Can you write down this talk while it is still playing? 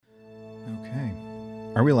Okay.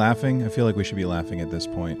 Are we laughing? I feel like we should be laughing at this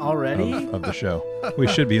point. Already? Of the show. We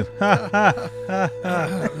should be. No,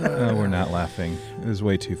 we're not laughing. It was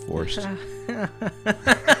way too forced.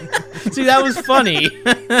 See, that was funny.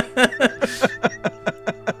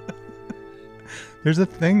 There's a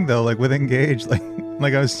thing, though, like with Engage,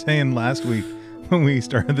 like I was saying last week when we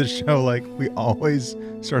started the show, like we always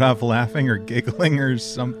start off laughing or giggling or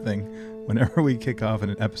something whenever we kick off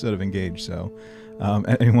an episode of Engage. So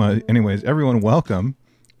anyways, everyone, welcome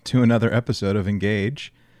to another episode of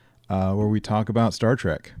Engage, where we talk about Star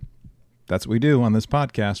Trek. That's what we do on this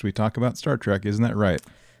podcast. We talk about Star Trek. Isn't that right?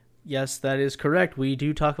 Yes, that is correct. We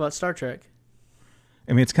do talk about Star Trek.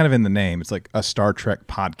 I mean, it's kind of in the name. It's like a Star Trek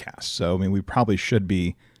podcast. So, I mean, we probably should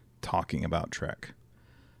be talking about Trek.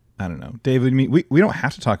 I don't know. David, we don't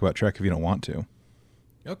have to talk about Trek if you don't want to.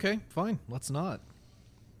 Okay, fine. Let's not.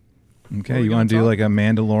 Okay, you want to do like a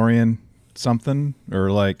Mandalorian something?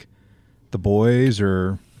 Or like The Boys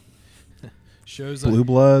or shows Blue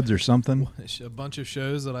Bloods or something? A bunch of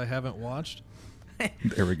shows that I haven't watched.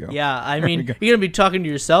 There we go. Yeah, I mean, you're going to be talking to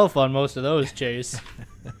yourself on most of those, Chase.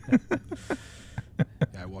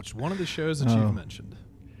 I watched one of the shows that you've mentioned.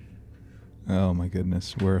 Oh my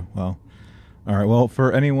goodness. All right. Well,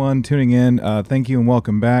 for anyone tuning in, thank you and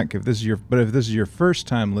welcome back. If this is your first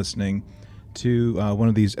time listening to one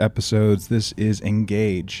of these episodes, this is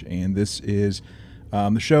Engage, and this is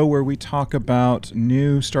the show where we talk about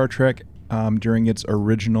new Star Trek during its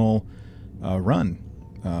original run,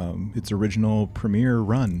 its original premiere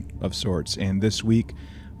run of sorts. And this week,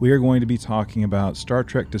 we are going to be talking about Star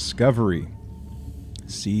Trek Discovery,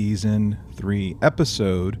 Season 3,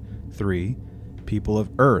 Episode 3, People of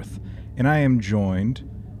Earth. And I am joined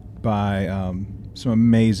by some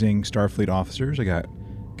amazing Starfleet officers. I got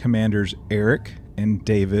Commanders Eric and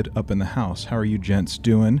David up in the house. How are you gents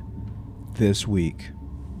doing this week?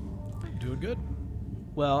 Doing good.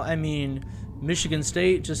 Well, I mean, Michigan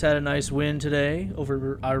State just had a nice win today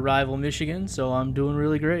over our rival Michigan, so I'm doing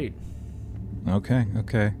really great. Okay.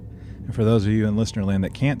 And for those of you in listener land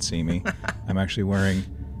that can't see me, I'm actually wearing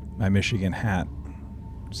my Michigan hat.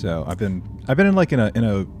 So I've been in like in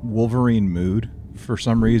a Wolverine mood for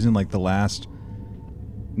some reason, like the last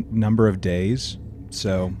number of days.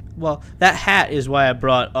 So well, that hat is why I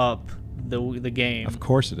brought up the game. Of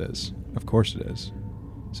course it is.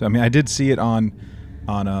 So I mean, I did see it on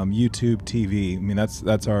YouTube TV. I mean,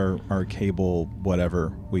 that's our cable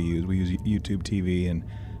whatever we use. We use YouTube TV, and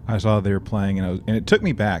I saw they were playing, and it took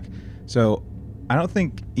me back. So I don't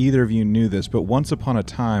think either of you knew this, but once upon a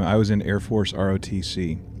time, I was in Air Force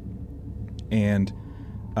ROTC, and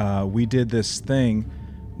we did this thing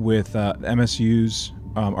with MSU's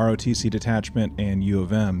ROTC detachment and U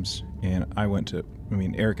of M's, and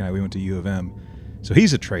Eric and I, we went to U of M. So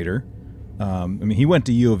he's a traitor. He went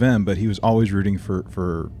to U of M, but he was always rooting for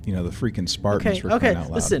the freaking Spartans for crying out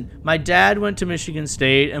loud. Listen, my dad went to Michigan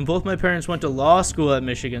State, and both my parents went to law school at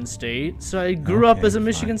Michigan State, so I grew up as a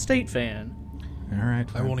Michigan State fan. All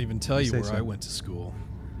right. Fine. I won't even tell you where I went to school.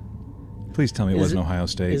 Please tell me it wasn't Ohio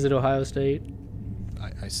State. Is it Ohio State?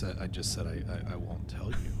 I just said I won't tell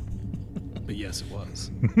you. But yes, it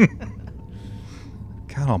was.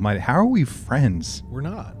 God almighty, how are we friends? We're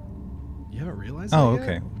not. You haven't realized that Oh, yet?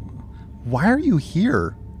 okay. Why are you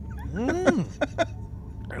here? I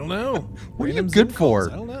don't know. What are you good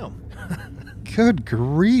for? I don't know. Good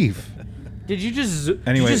grief. Did you just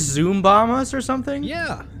Zoom bomb us or something?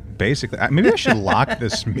 Yeah. Basically. Maybe I should lock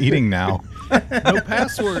this meeting now. No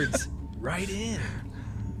passwords. Right in.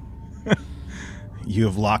 You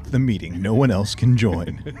have locked the meeting. No one else can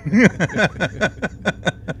join.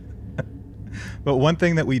 But one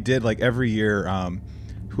thing that we did, like every year,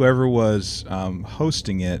 whoever was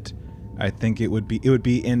hosting it, I think it would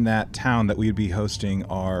be in that town that we would be hosting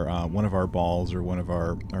our one of our balls or one of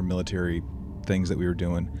our military things that we were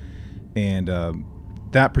doing. And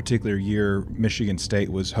that particular year, Michigan State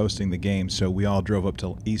was hosting the game, so we all drove up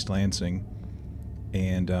to East Lansing.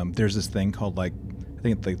 And there's this thing called, like, I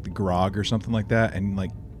think it's like the grog or something like that, and like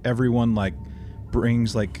everyone like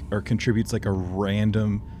brings like or contributes like a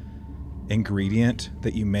random ingredient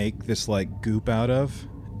that you make this like goop out of,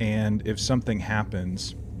 and if something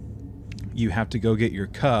happens, you have to go get your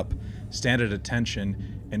cup, stand at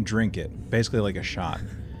attention, and drink it, basically like a shot.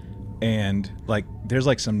 And like there's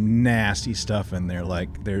like some nasty stuff in there,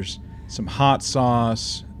 like there's some hot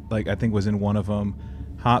sauce, like I think was in one of them,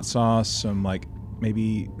 hot sauce, some like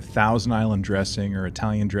maybe Thousand Island dressing or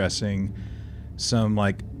Italian dressing, some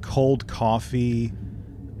like cold coffee,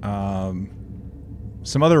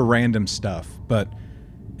 some other random stuff. But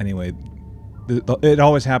anyway, it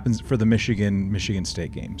always happens for the Michigan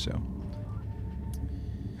State game. So,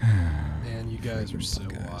 man, guys were so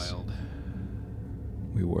Buckeyes. wild.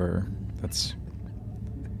 We were. It's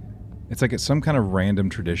like it's some kind of random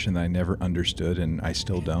tradition that I never understood, and I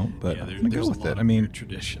still don't. But Yeah, I'm gonna there's go a with lot it. of I mean, weird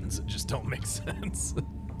traditions that just don't make sense.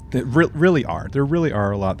 there really are. There really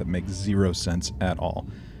are a lot that make zero sense at all.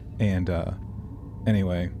 And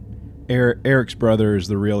anyway, Eric's brother is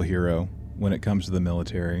the real hero when it comes to the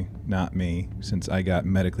military, not me, since I got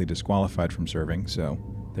medically disqualified from serving. So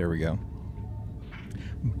there we go.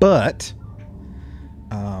 But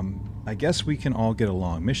I guess we can all get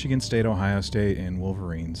along. Michigan State, Ohio State, and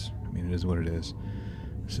Wolverines. I mean, it is what it is.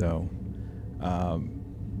 So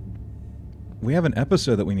we have an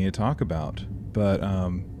episode that we need to talk about. But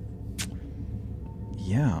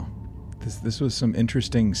yeah, this was some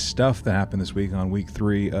interesting stuff that happened this week on week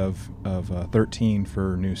 3 of 13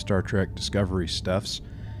 for new Star Trek Discovery stuffs.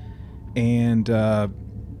 And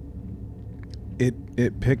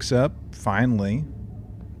it picks up finally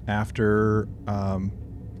after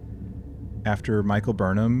Michael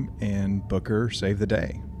Burnham and Booker save the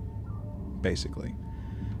day, basically.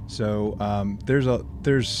 So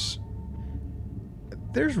there's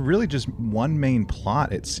really just one main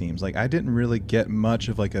plot, it seems. Like I didn't really get much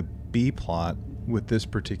of like a B plot with this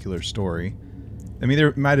particular story. I mean,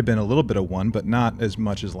 there might have been a little bit of one, but not as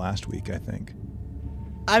much as last week, I think.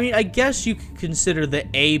 I mean, I guess you could consider the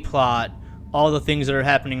A plot all the things that are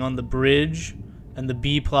happening on the bridge, and the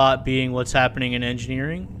B plot being what's happening in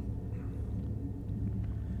engineering.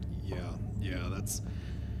 Yeah, that's.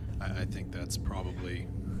 I think that's probably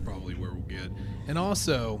where we'll get. And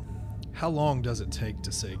also, how long does it take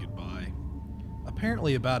to say goodbye?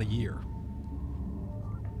 Apparently, about a year.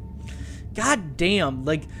 God damn,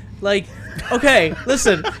 like, okay,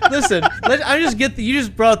 listen. I just get you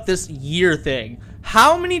just brought this year thing.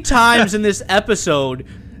 How many times in this episode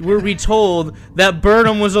were we told that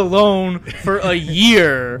Burnham was alone for a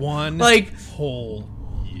year? One like whole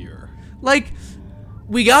year. Like,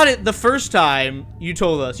 we got it the first time you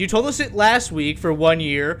told us. You told us it last week for 1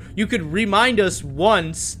 year. You could remind us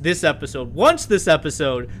once this episode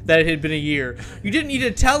that it had been a year. You didn't need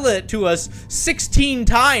to tell it to us 16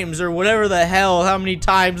 times or whatever the hell, how many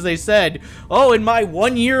times they said, oh, in my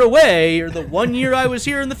 1 year away, or the 1 year I was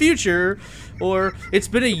here in the future, or it's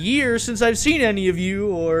been a year since I've seen any of you,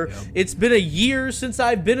 or it's been a year since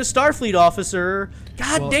I've been a Starfleet officer.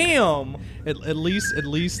 God damn. At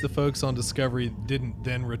least the folks on Discovery didn't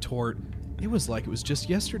then retort, it was like it was just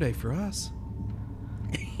yesterday for us.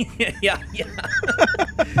 yeah.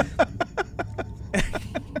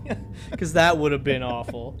 Because that would have been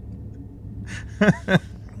awful.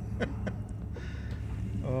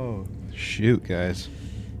 Oh, shoot, guys.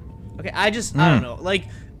 Okay, I don't know. Like,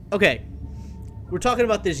 okay, we're talking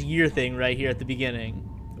about this year thing right here at the beginning.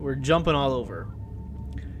 We're jumping all over.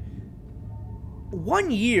 1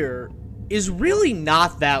 year is really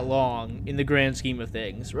not that long in the grand scheme of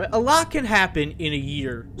things, right? A lot can happen in a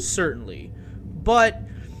year, certainly. But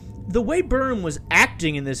the way Burnham was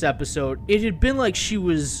acting in this episode, it had been like she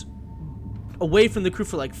was away from the crew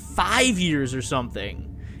for like 5 years or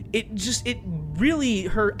something. It really,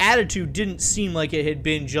 her attitude didn't seem like it had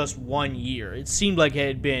been just 1 year. It seemed like it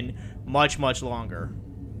had been much, much longer.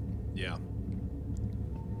 Yeah.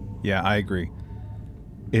 Yeah, I agree.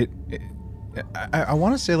 I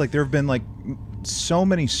want to say, like, there have been like so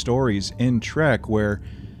many stories in Trek where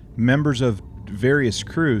members of various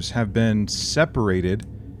crews have been separated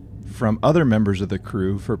from other members of the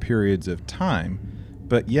crew for periods of time,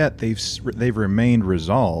 but yet they've remained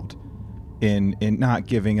resolved in not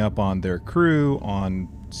giving up on their crew, on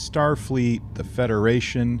Starfleet, the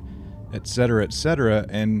Federation, etc.,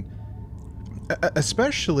 and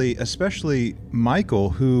especially Michael,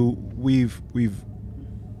 who we've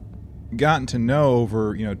gotten to know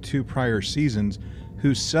over 2 prior seasons,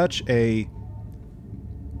 who's such a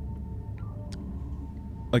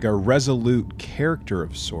resolute character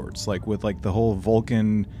of sorts, like with like the whole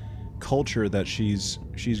Vulcan culture that she's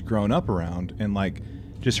grown up around, and like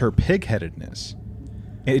just her pigheadedness.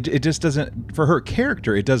 It just doesn't, for her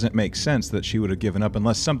character, it doesn't make sense that she would have given up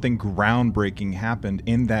unless something groundbreaking happened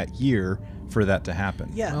in that year for that to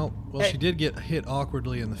happen. Yeah. Well, she did get hit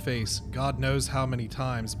awkwardly in the face, God knows how many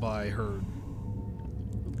times, by her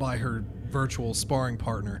virtual sparring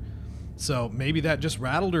partner. So maybe that just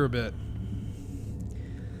rattled her a bit.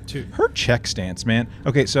 Her check stance, man.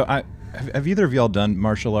 Okay, so have either of y'all done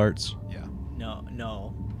martial arts? Yeah.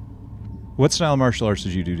 No. What style of martial arts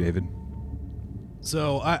did you do, David?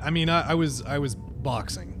 So I was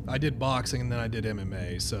boxing. I did boxing and then I did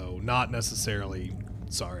MMA. So not necessarily.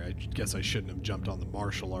 Sorry, I guess I shouldn't have jumped on the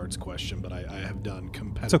martial arts question, but I have done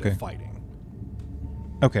competitive fighting.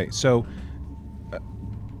 Okay, so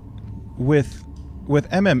with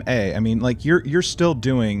MMA, I mean, like you're still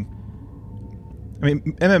doing. I mean,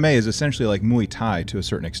 MMA is essentially like Muay Thai to a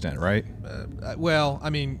certain extent, right? Well,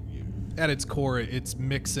 I mean, at its core, it's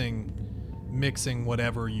mixing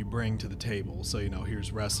whatever you bring to the table. So,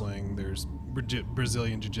 here's wrestling, there's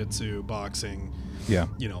Brazilian Jiu-Jitsu, boxing. Yeah.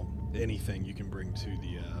 Anything you can bring to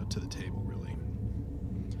the table, really.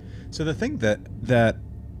 So the thing that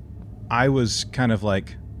I was kind of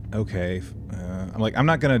like, okay, I'm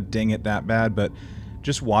not gonna ding it that bad, but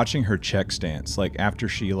just watching her check stance, like after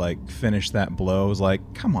she like finished that blow, was like,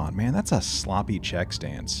 come on, man, that's a sloppy check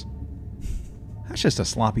stance. That's just a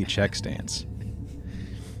sloppy check stance.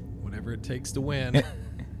 Whatever it takes to win.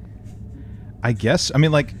 I guess. I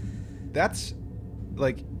mean, like, that's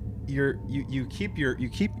like you keep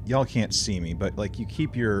y'all can't see me, but like you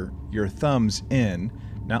keep your thumbs in,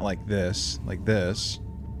 not like this,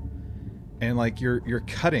 and like you're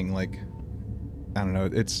cutting, like, I don't know,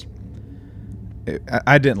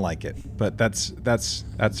 I didn't like it, but that's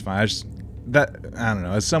fine. I don't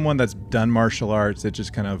know. As someone that's done martial arts, it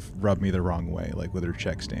just kind of rubbed me the wrong way, like with her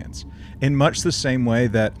check stance. In much the same way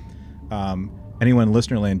that anyone in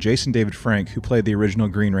Listenerland, Jason David Frank, who played the original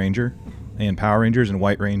Green Ranger and Power Rangers and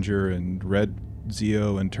White Ranger and Red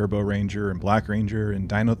Zeo and Turbo Ranger and Black Ranger and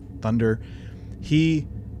Dino Thunder, he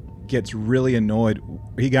got really annoyed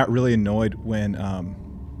when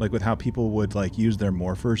like with how people would like use their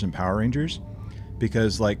morphers and Power Rangers,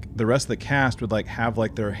 because like the rest of the cast would like have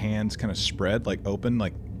like their hands kind of spread, like open,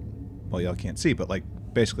 like, well, y'all can't see, but like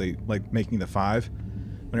basically like making the 5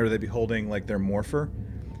 whenever they'd be holding like their morpher,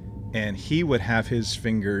 and he would have his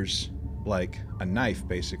fingers like a knife,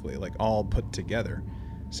 basically, like all put together.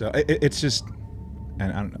 So it's just,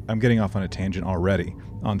 and I'm getting off on a tangent already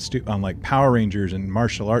on like Power Rangers and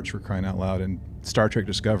martial arts, for crying out loud, and Star Trek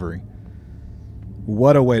Discovery.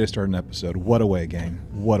 What a way to start an episode. What a way, gang.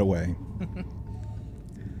 What a way.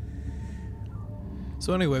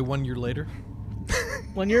 So anyway, 1 year later.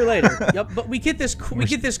 1 year later. Yep. But we get this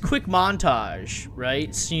quick montage,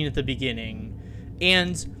 right? Scene at the beginning,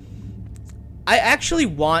 and I actually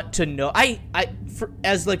want to know.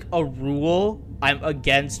 As like a rule, I'm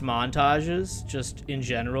against montages. Just in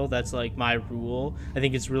general, that's like my rule. I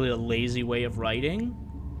think it's really a lazy way of writing.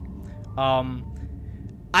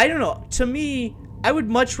 I don't know. To me, I would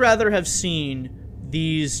much rather have seen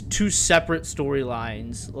these two separate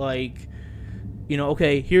storylines, like,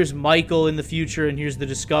 okay, here's Michael in the future and here's the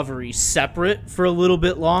Discovery, separate for a little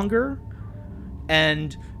bit longer,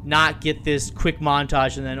 and not get this quick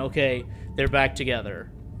montage and then, okay, they're back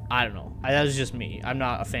together. I don't know. That was just me. I'm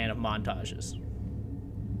not a fan of montages.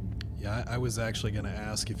 Yeah, I was actually going to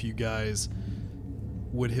ask if you guys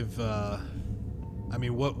would have,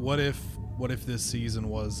 what if this season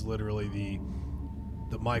was literally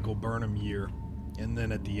the Michael Burnham year, and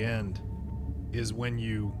then at the end is when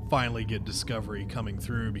you finally get Discovery coming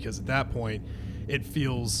through, because at that point it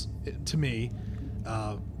feels, to me,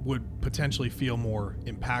 would potentially feel more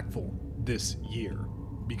impactful this year,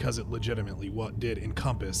 because it legitimately did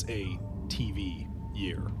encompass a TV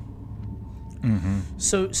year. Mm-hmm.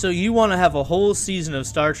 So you want to have a whole season of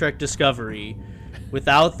Star Trek Discovery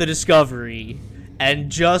without the Discovery and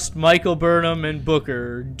just Michael Burnham and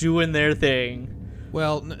Booker doing their thing?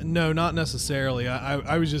 Well, no, not necessarily.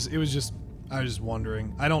 I was just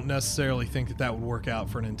wondering. I don't necessarily think that would work out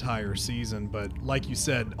for an entire season, but like you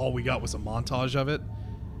said, all we got was a montage of it,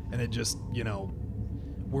 and it just,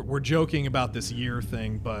 we're joking about this year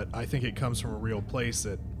thing, but I think it comes from a real place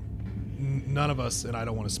that none of us, and I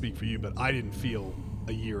don't want to speak for you, but I didn't feel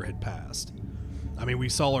a year had passed. I mean, we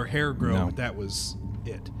saw her hair grow, but that was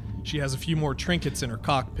it. She has a few more trinkets in her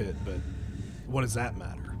cockpit, but what does that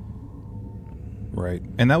matter? Right.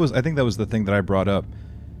 And I think that was the thing that I brought up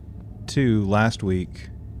too last week,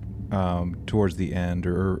 towards the end,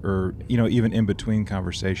 or even in between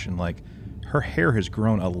conversation. Like, her hair has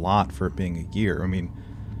grown a lot for it being a year. I mean,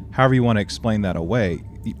 however you want to explain that away,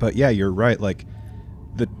 but yeah, you're right. Like,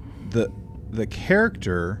 the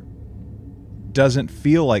character doesn't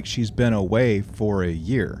feel like she's been away for a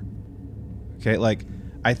year. Okay, like,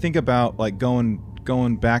 I think about like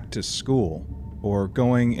going back to school, or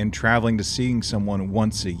going and traveling to seeing someone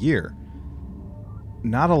once a year.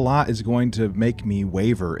 Not a lot is going to make me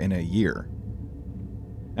waver in a year.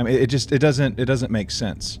 I mean, it doesn't make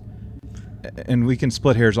sense. And we can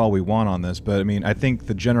split hairs all we want on this, but I mean, I think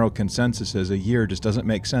the general consensus is a year just doesn't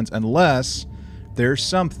make sense unless there's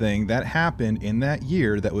something that happened in that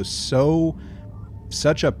year that was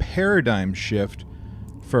such a paradigm shift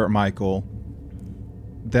for Michael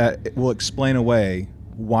that it will explain away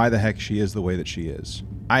why the heck she is the way that she is.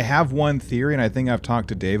 I have one theory, and I think I've talked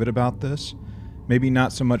to David about this. maybe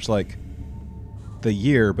not so much like the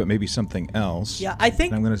year, but maybe something else. Yeah, I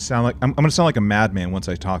think and I'm gonna sound like a madman once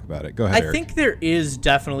I talk about it. Go ahead, I Eric. think there is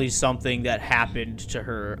definitely something that happened to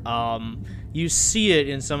her. You see it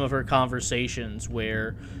in some of her conversations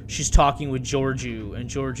where she's talking with Georgiou, and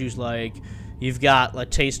Georgiou's like, you've got a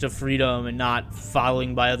taste of freedom and not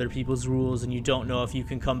following by other people's rules, and you don't know if you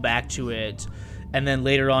can come back to it. And then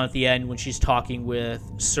later on at the end, when she's talking with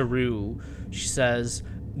Saru, she says,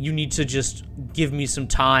 you need to just give me some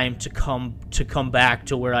time to come back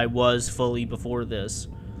to where I was fully before this.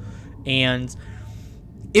 And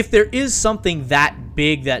if there is something that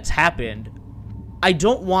big that's happened, I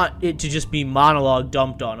don't want it to just be monologue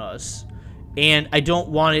dumped on us. And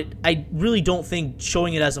I really don't think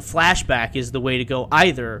showing it as a flashback is the way to go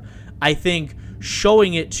either. I think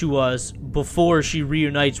showing it to us before she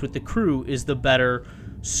reunites with the crew is the better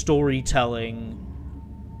storytelling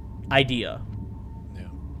idea. Yeah.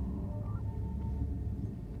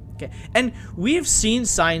 Okay. And we have seen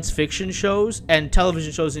science fiction shows and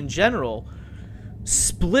television shows in general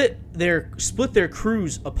split their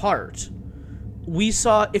crews apart. We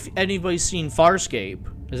saw, if anybody's seen Farscape.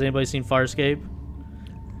 Has anybody seen Farscape?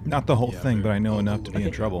 Not the whole thing, but I know enough to be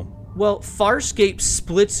in trouble. Well, Farscape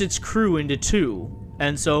splits its crew into two,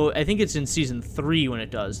 and so I think it's in season 3 when it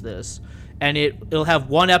does this. And it'll have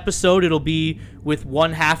one episode, it'll be with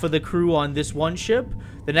one half of the crew on this one ship.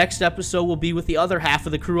 The next episode will be with the other half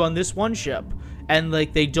of the crew on this one ship. And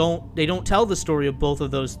like they don't tell the story of both of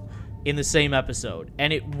those in the same episode,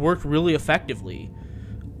 and it worked really effectively.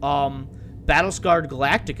 Battlescarred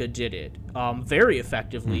Galactica did it very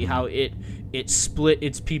effectively. How it split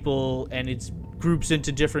its people and its groups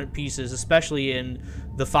into different pieces, especially in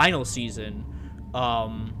the final season,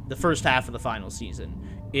 the first half of the final season.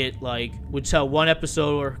 It like would tell one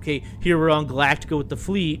episode, or okay, here we're on Galactica with the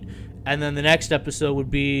fleet, and then the next episode would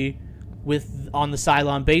be on the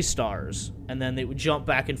Cylon base stars, and then they would jump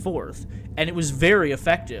back and forth, and it was very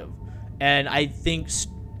effective. And I think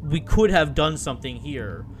we could have done something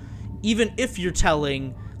here. Even if you're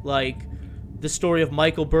telling, like, the story of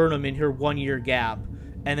Michael Burnham in her 1-year gap,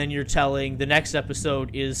 and then you're telling the next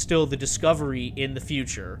episode is still the Discovery in the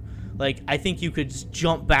future. Like, I think you could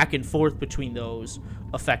jump back and forth between those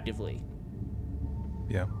effectively.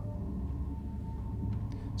 Yeah.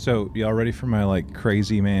 So, y'all ready for my, like,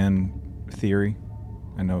 crazy man theory?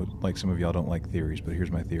 I know, like, some of y'all don't like theories, but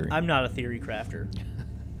here's my theory. I'm not a theory crafter.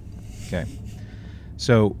 Okay.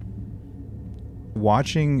 So,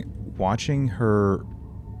 watching her,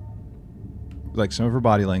 like, some of her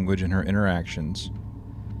body language and her interactions,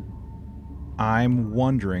 I'm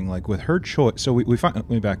wondering, like, with her choice. So let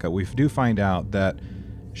me back up. We do find out that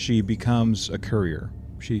she becomes a courier.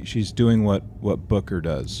 She's doing what Booker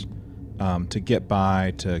does to get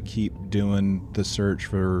by, to keep doing the search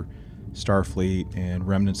for Starfleet and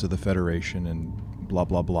remnants of the Federation and blah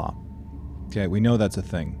blah blah. Okay, we know that's a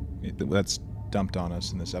thing. That's dumped on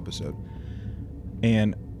us in this episode.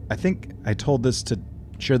 And I think I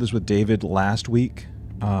shared this with David last week,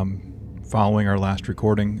 following our last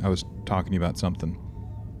recording. I was talking about something.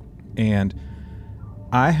 And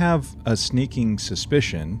I have a sneaking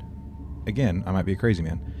suspicion, again, I might be a crazy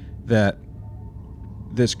man, that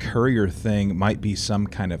this courier thing might be some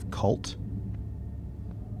kind of cult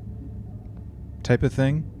type of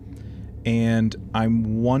thing. And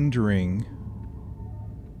I'm wondering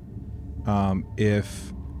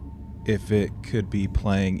if it could be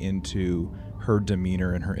playing into her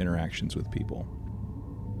demeanor and her interactions with people.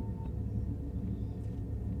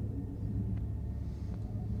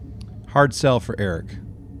 Hard sell for Eric.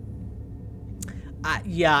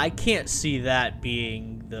 I can't see that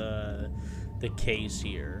being the case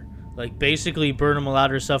here. Like, basically, Burnham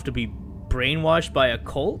allowed herself to be brainwashed by a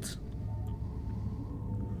cult?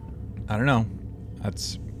 I don't know.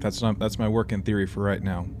 That's my working theory for right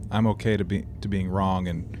now. I'm okay to being wrong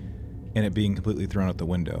and it being completely thrown out the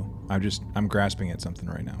window. I'm grasping at something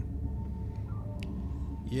right now.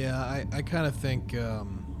 Yeah, I kind of think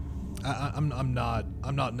I'm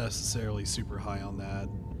not necessarily super high on that.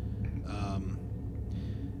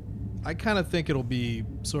 I kind of think it'll be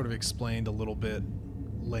sort of explained a little bit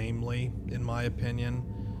lamely, in my opinion.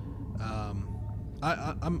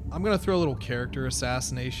 I'm gonna throw a little character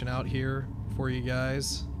assassination out here for you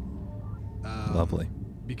guys. Lovely.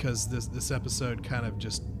 Because this episode kind of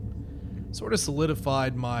just sort of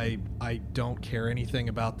solidified my I don't care anything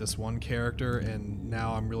about this one character, and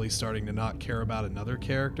now I'm really starting to not care about another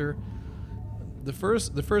character. The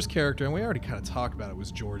first character, and we already kind of talked about it,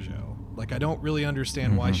 was Georgiou. Like, I don't really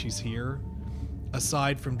understand why she's here,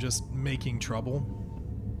 aside from just making trouble.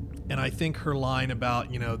 And I think her line about,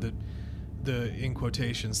 the in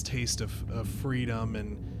quotations taste of freedom,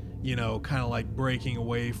 and kind of like breaking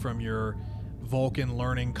away from your Vulcan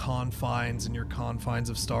learning confines and your confines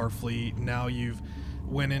of Starfleet. Now you've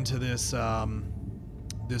went into this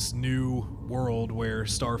this new world where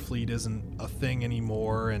Starfleet isn't a thing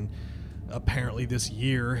anymore, and apparently this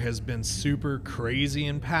year has been super crazy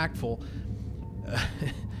impactful.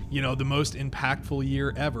 The most impactful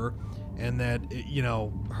year ever, and that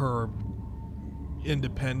her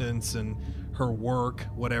independence and her work,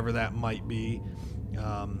 whatever that might be,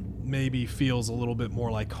 maybe feels a little bit more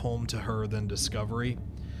like home to her than Discovery.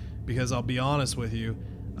 Because I'll be honest with you,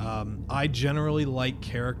 I generally like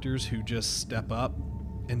characters who just step up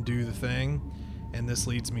and do the thing, and this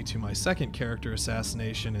leads me to my second character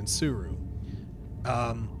assassination in Suru.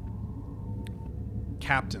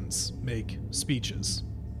 Captains make speeches,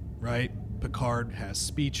 right? Picard has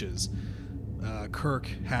speeches. Kirk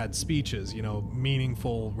had speeches,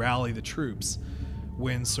 meaningful rally the troops.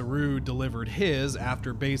 When Saru delivered his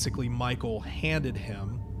after basically Michael handed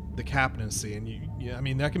him the captaincy,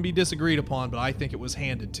 and that can be disagreed upon, but I think it was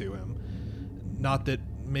handed to him. Not that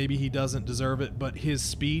maybe he doesn't deserve it, but his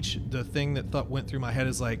speech, the thing that went through my head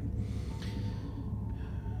is like,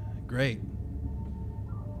 great.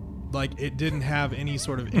 Like, it didn't have any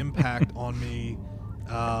sort of impact on me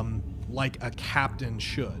like a captain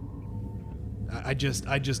should. I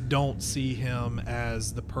just don't see him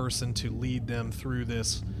as the person to lead them through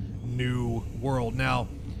this new world. Now,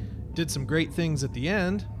 did some great things at the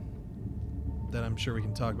end that I'm sure we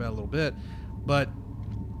can talk about a little bit, but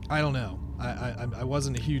I don't know. I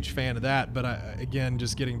wasn't a huge fan of that, but again,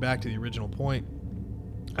 just getting back to the original point,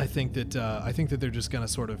 I think that they're just going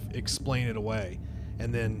to sort of explain it away,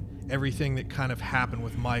 and then everything that kind of happened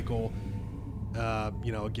with Michael,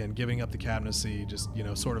 again, giving up the captaincy, just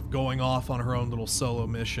sort of going off on her own little solo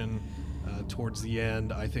mission towards the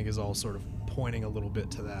end, I think is all sort of pointing a little bit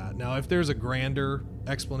to that. Now, if there's a grander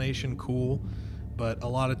explanation, cool. But a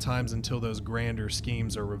lot of times, until those grander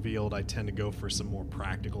schemes are revealed, I tend to go for some more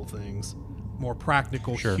practical things, more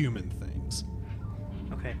practical human things.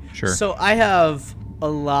 Okay. Sure. So I have a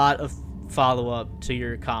lot of follow-up to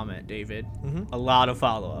your comment, David. Mm-hmm. A lot of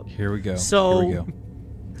follow-up. Here we go. So Here we go.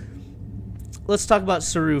 Let's talk about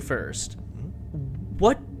Saru first.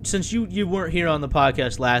 Since you weren't here on the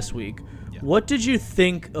podcast last week, what did you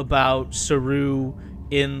think about Saru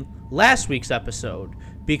in last week's episode?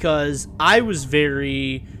 Because I was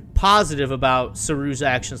very positive about Saru's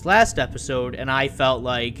actions last episode, and I felt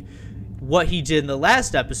like what he did in the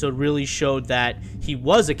last episode really showed that he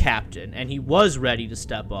was a captain and he was ready to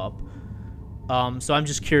step up. So I'm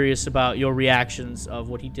just curious about your reactions of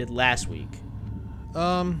what he did last week.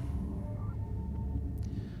 I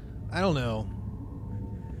don't know.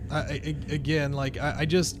 I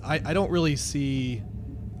don't really see.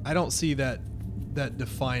 I don't see that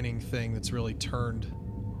defining thing that's really turned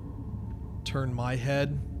my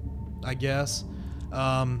head, I guess.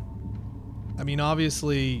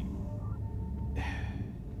 Obviously,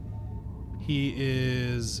 he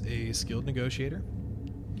is a skilled negotiator.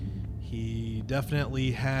 He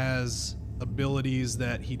definitely has abilities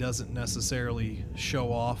that he doesn't necessarily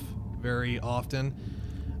show off very often.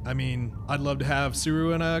 I'd love to have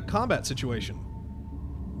Suru in a combat situation.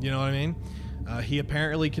 You know what I mean? He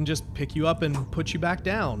apparently can just pick you up and put you back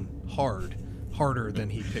down harder than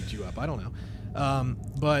he picked you up. I don't know.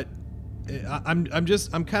 But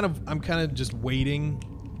I'm kind of just waiting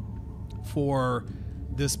for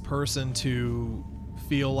this person to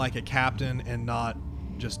feel like a captain and not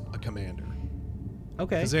just a commander.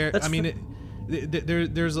 Okay.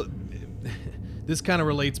 There's this kind of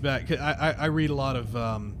relates back. I read a lot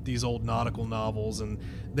of these old nautical novels, and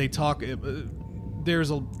they talk.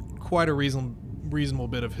 There's quite a reasonable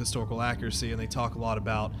bit of historical accuracy, and they talk a lot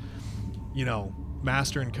about,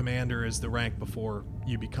 master and commander is the rank before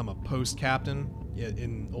you become a post captain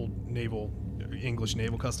in old English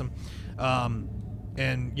naval custom.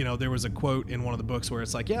 And there was a quote in one of the books where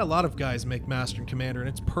it's like, a lot of guys make master and commander, and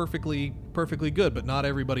it's perfectly good, but not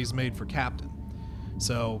everybody's made for captain.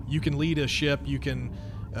 So you can lead a ship, you can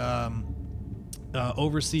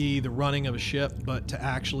oversee the running of a ship, but to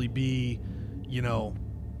actually be,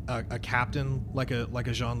 a captain like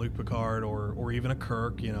a Jean-Luc Picard or even a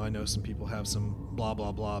Kirk, I know some people have some blah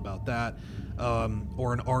blah blah about that,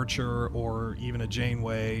 or an Archer or even a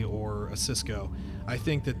Janeway or a Sisko. I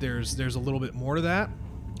think that there's a little bit more to that,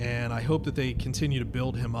 and I hope that they continue to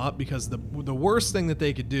build him up, because the worst thing that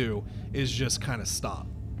they could do is just kind of stop.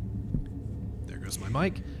 There goes my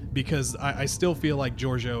mic, because I still feel like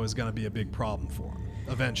Georgiou is going to be a big problem for him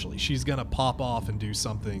eventually. She's going to pop off and do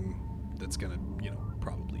something that's going to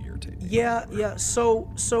probably irritate irritate me. Yeah.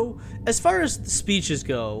 So as far as the speeches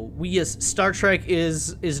go, Star Trek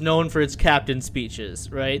is known for its captain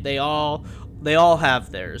speeches, right? They all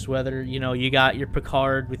have theirs. Whether you got your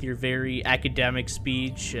Picard with your very academic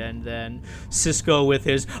speech, and then Sisko with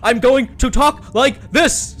his "I'm going to talk like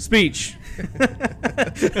this" speech.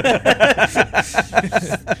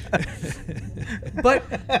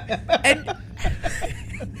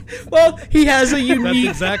 Well, he has a unique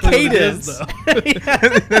exactly cadence. What it is,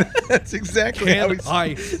 though. That's exactly how Can he's.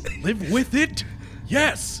 I live with it?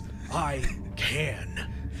 Yes, I can.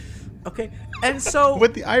 Okay, and so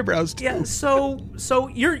With the eyebrows too. yeah, so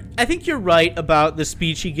I think you're right about the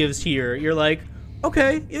speech he gives here. You're like,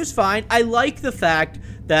 okay, it was fine. I like the fact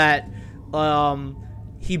that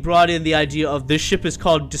he brought in the idea of this ship is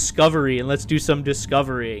called Discovery and let's do some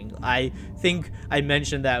discovering. I think I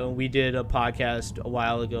mentioned that when we did a podcast a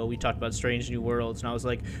while ago. We talked about Strange New Worlds, and I was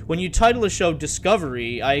like, when you title a show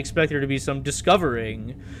Discovery, I expect there to be some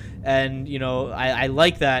discovering. And, I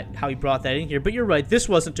like that, how he brought that in here. But you're right, this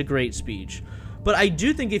wasn't a great speech. But I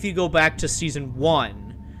do think if you go back to Season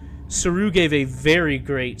 1, Saru gave a very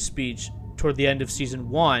great speech toward the end of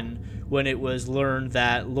Season 1 when it was learned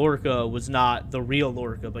that Lorca was not the real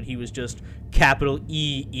Lorca, but he was just capital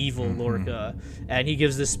E evil Lorca. And he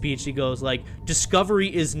gives this speech. He goes like,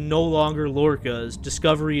 Discovery is no longer Lorca's.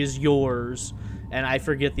 Discovery is yours. And I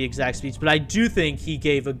forget the exact speech, but I do think he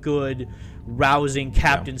gave a good, rousing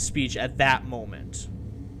captain speech at that moment.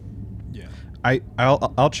 Yeah.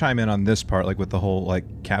 I'll chime in on this part, like with the whole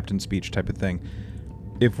like captain speech type of thing.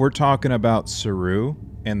 If we're talking about Saru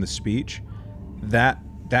and the speech, that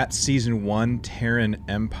Season 1 Terran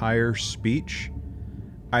Empire speech,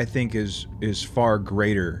 I think is far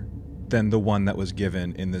greater than the one that was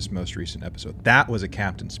given in this most recent episode. That was a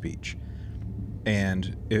captain speech.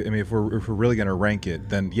 And I mean, if we're really going to rank it,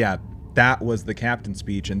 then yeah, that was the captain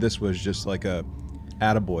speech, and this was just like a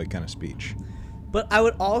attaboy kind of speech. But I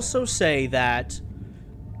would also say that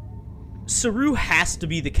Saru has to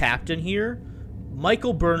be the captain here.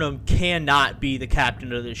 Michael Burnham cannot be the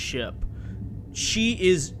captain of this ship. She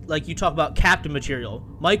is, like, you talk about captain material.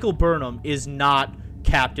 Michael Burnham is not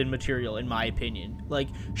captain material, in my opinion. Like,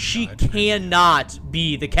 she cannot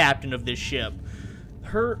be the captain of this ship.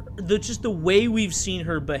 Just the way we've seen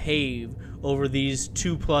her behave over these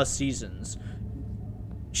 2+ seasons,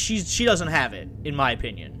 she doesn't have it, in my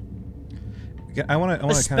opinion. I want to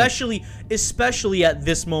especially at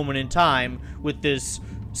this moment in time with this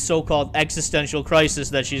so-called existential crisis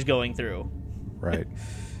that she's going through. Right.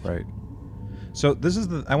 So this is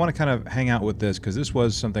I want to kind of hang out with this because this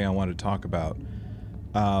was something I wanted to talk about.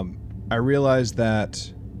 I realized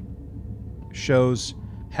that shows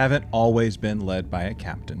haven't always been led by a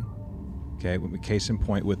captain. Okay, case in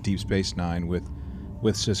point with Deep Space Nine, with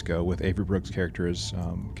Sisko, with Avery Brooks' character as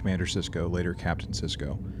Commander Sisko, later Captain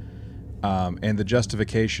Sisko. And the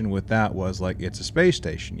justification with that was like, it's a space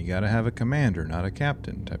station. You got to have a commander, not a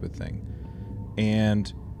captain type of thing.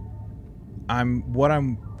 And what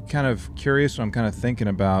I'm kind of curious, what I'm kind of thinking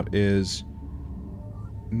about is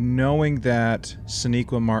knowing that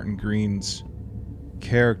Sonequa Martin Green's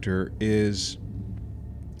character is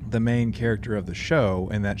the main character of the show,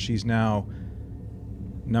 and that she's now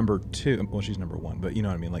number 2. Well, she's number 1, but you know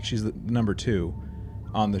what I mean. Like, she's the number 2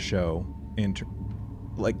 on the show.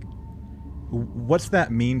 What's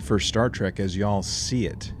that mean for Star Trek as y'all see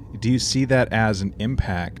it? Do you see that as an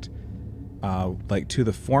impact, like to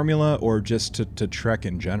the formula, or just to Trek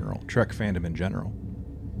in general, Trek fandom in general?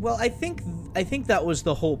 Well, I think that was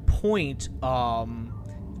the whole point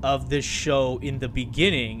of this show in the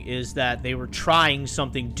beginning, is that they were trying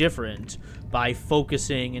something different by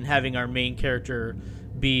focusing and having our main character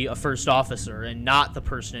be a first officer and not the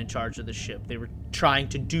person in charge of the ship. They were trying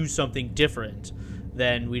to do something different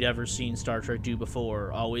than we'd ever seen Star Trek do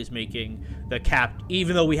before, always making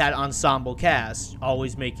even though we had ensemble cast,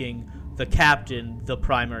 always making the captain the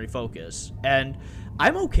primary focus. And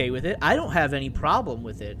I'm okay with it. I don't have any problem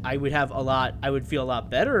with it. I would feel a lot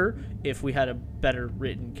better if we had a better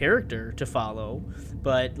written character to follow,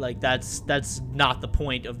 but like that's not the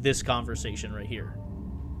point of this conversation right here.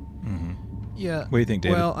 Mm-hmm. Yeah. What do you think,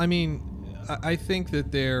 David? Well, I mean, I think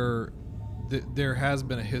that there has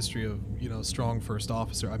been a history of, strong first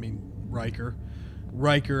officer. I mean, Riker,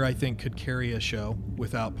 I think, could carry a show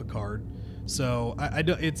without Picard. So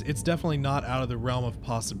it's definitely not out of the realm of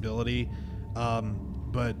possibility.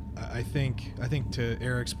 But I think to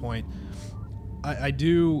Eric's point, I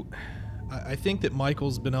think that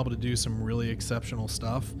Michael's been able to do some really exceptional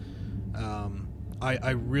stuff.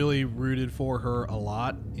 I really rooted for her a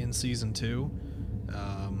lot in season 2,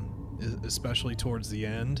 especially towards the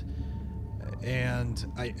end. And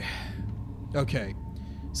okay,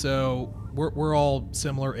 so we're all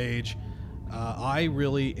similar age. I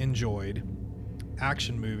really enjoyed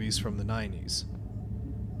action movies from the 90s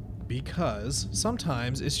because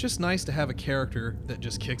sometimes it's just nice to have a character that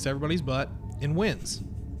just kicks everybody's butt and wins.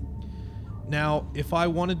 Now, if I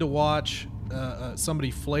wanted to watch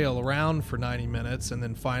somebody flail around for 90 minutes and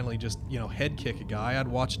then finally just, head kick a guy, I'd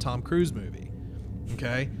watch a Tom Cruise movie.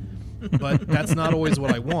 Okay? But that's not always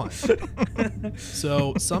what I want.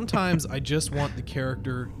 So sometimes I just want the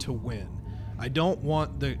character to win. I don't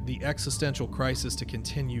want the existential crisis to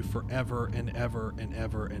continue forever and ever and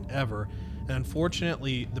ever and ever. And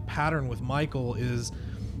unfortunately, the pattern with Michael is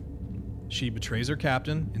she betrays her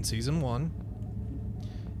captain in season 1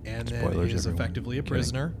 and Spoilers, then is everyone. effectively a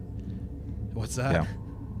prisoner. What's that?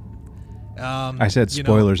 Yeah. I said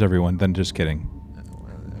spoilers, everyone. Then just kidding.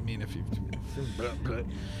 I mean, if you...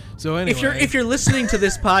 So anyway, if you're listening to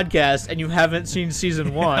this podcast and you haven't seen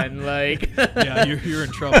season 1, like yeah, you're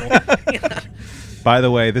in trouble. By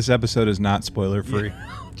the way, this episode is not spoiler free.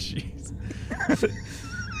 Jeez.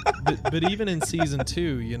 but even in season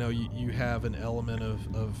 2, you have an element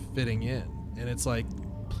of fitting in, and it's like,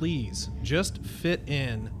 please just fit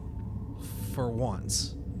in for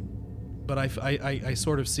once. But I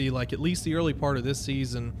sort of see, like, at least the early part of this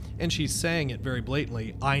season, and she's saying it very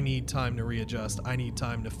blatantly, I need time to readjust. I need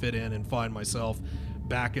time to fit in and find myself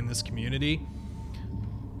back in this community.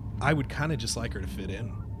 I would kind of just like her to fit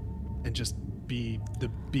in and just be the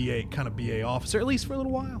BA officer, at least for a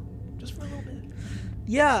little while. Just for a little bit.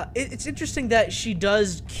 Yeah, it's interesting that she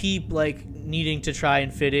does keep, like, needing to try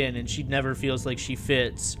and fit in, and she never feels like she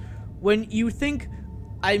fits. When you think...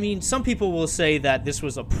 I mean, some people will say that this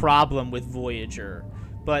was a problem with Voyager,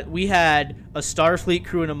 but we had a Starfleet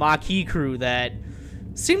crew and a Maquis crew that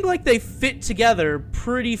seemed like they fit together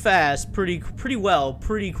pretty fast, pretty well,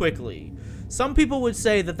 pretty quickly. Some people would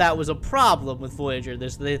say that that was a problem with Voyager,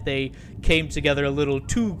 that they came together a little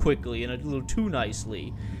too quickly and a little too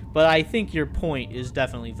nicely. But I think your point is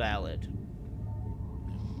definitely valid.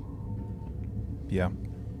 Yeah.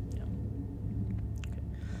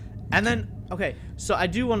 And then... Okay, so I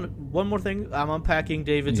do want one more thing. I'm unpacking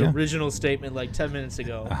David's original statement like 10 minutes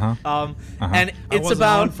ago. And it's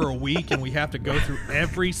about on for a week, and we have to go through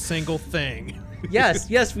every single thing.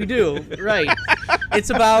 Yes, we do. Right. It's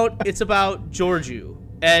about Georgiou,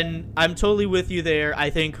 and I'm totally with you there. I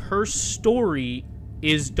think her story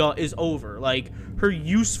is over. Like, her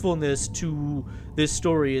usefulness to this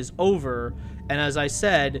story is over. And as I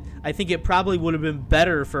said, I think it probably would have been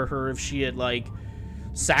better for her if she had, like,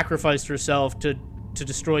 sacrificed herself to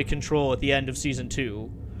destroy Control at the end of season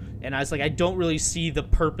 2. And I was like, I don't really see the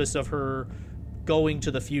purpose of her going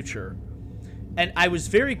to the future. And I was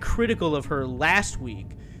very critical of her last week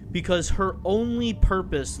because her only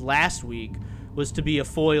purpose last week was to be a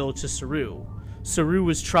foil to Saru. Saru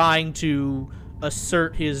was trying to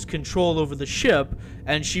assert his control over the ship,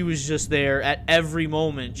 and she was just there at every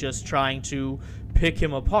moment just trying to pick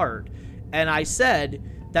him apart. And I said,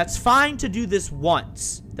 that's fine to do this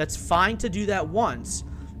once. That's fine to do that once.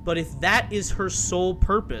 But if that is her sole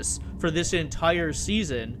purpose for this entire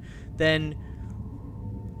season, then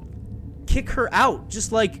kick her out.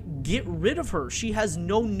 Just, like, get rid of her. She has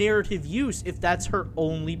no narrative use if that's her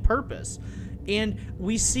only purpose. And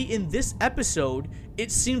we see in this episode,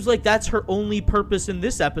 it seems like that's her only purpose in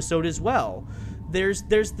this episode as well. There's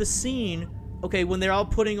the scene, okay, when they're all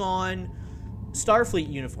putting on Starfleet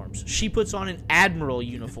uniforms. She puts on an Admiral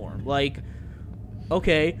uniform. Like,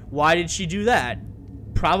 okay, why did she do that?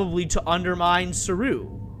 Probably to undermine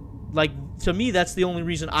Saru. Like, to me, that's the only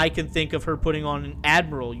reason I can think of her putting on an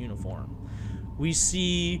Admiral uniform. We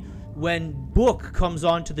see when Book comes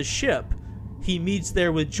onto the ship, he meets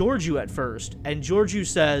there with Georgiou at first, and Georgiou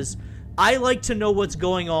says, I like to know what's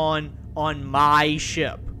going on my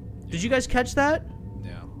ship. Did you guys catch that?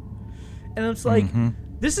 Yeah. And it's like,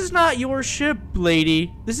 this is not your ship,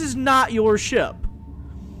 lady. This is not your ship.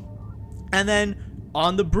 And then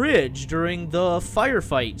on the bridge during the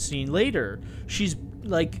firefight scene later, she's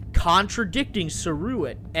like contradicting Saru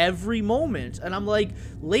at every moment. And I'm like,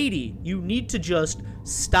 lady, you need to just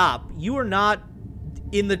stop. You are not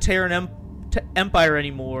in the Terran Empire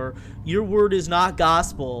anymore. Your word is not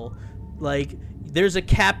gospel. Like, there's a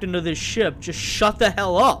captain of this ship. Just shut the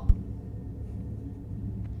hell up.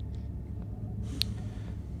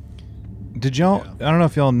 Did y'all? I don't know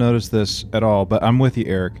if y'all noticed this at all, but I'm with you,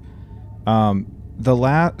 Eric.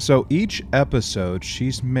 So each episode,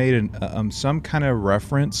 she's made some kind of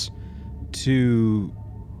reference to,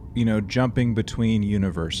 jumping between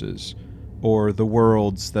universes, or the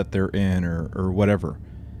worlds that they're in, or whatever.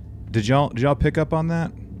 Did y'all pick up on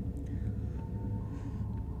that?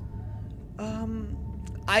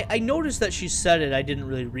 I noticed that she said it. I didn't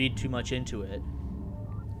really read too much into it.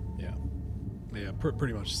 Yeah,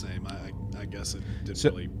 pretty much the same. I guess it didn't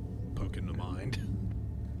really poke into mind.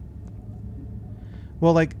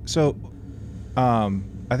 Well, like, so, I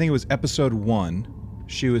think it was episode 1.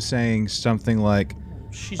 She was saying something like,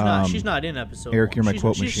 She's not in episode Eric, 1. you're my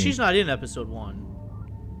quote machine. She's not in episode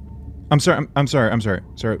 1. I'm sorry.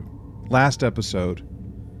 Last episode,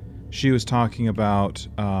 she was talking about,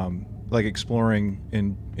 like, exploring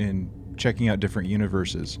and checking out different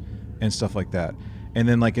universes and stuff like that. And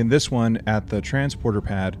then, like, in this one, at the transporter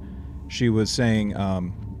pad, she was saying,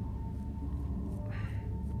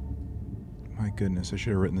 my goodness, I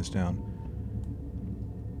should have written this down.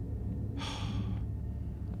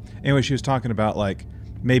 Anyway, she was talking about, like,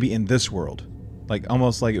 maybe in this world. Like,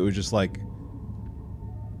 almost like it was just like,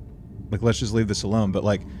 let's just leave this alone. But,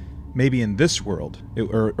 like, maybe in this world,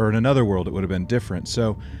 or in another world, it would have been different.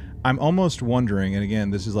 So I'm almost wondering, and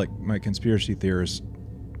again, this is, like, my conspiracy theorist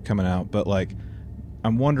coming out, but, like,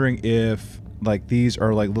 I'm wondering if, like, these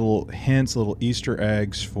are, like, little hints, little Easter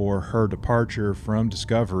eggs for her departure from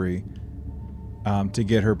Discovery, to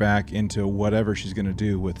get her back into whatever she's going to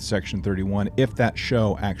do with Section 31, if that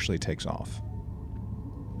show actually takes off.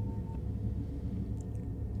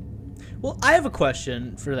 Well, I have a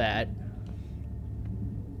question for that.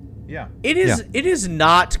 Yeah. It is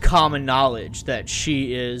not common knowledge that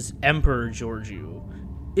she is Emperor Georgiou.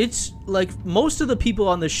 It's like most of the people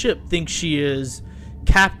on the ship think she is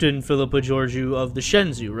Captain Philippa Georgiou of the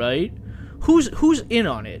Shenzhou, right? Who's in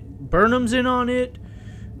on it? Burnham's in on it.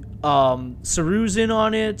 Saru's in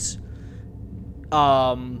on it.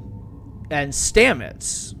 And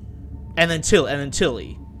Stamets. And then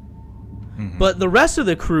Tilly. Mm-hmm. But the rest of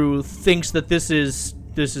the crew thinks that this is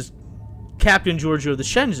Captain Georgiou of the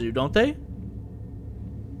Shenzhou, don't they?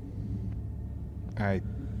 I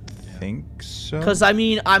think so. Because I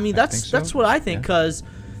mean that's what I think. Because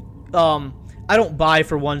I don't buy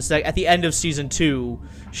for 1 sec. At the end of season 2,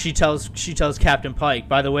 she tells Captain Pike,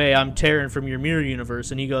 "By the way, I'm Terran from your mirror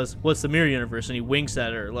universe," and he goes, "What's the mirror universe?" And he winks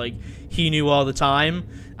at her like he knew all the time.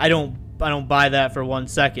 I don't buy that for 1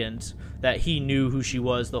 second that he knew who she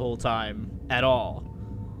was the whole time at all.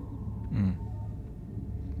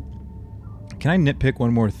 Can I nitpick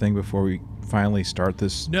one more thing before we finally start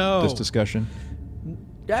this discussion?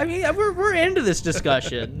 I mean, we're into this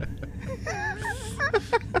discussion.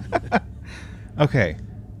 Okay,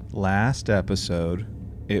 last episode,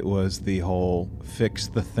 it was the whole fix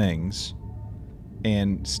the things,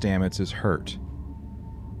 and Stamets is hurt.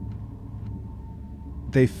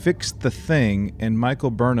 They fixed the thing, and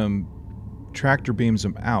Michael Burnham tractor beams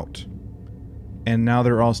him out. And now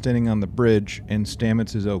they're all standing on the bridge, and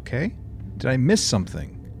Stamets is okay? Did I miss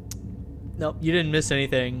something? Nope, you didn't miss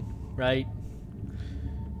anything, right?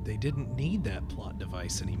 They didn't need that plot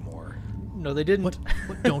device anymore. No, they didn't. What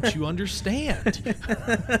don't you understand?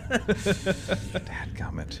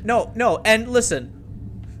 Dadgummit. No, and listen.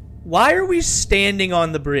 Why are we standing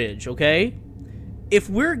on the bridge, okay? If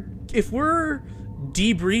we're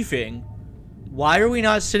debriefing, why are we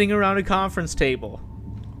not sitting around a conference table?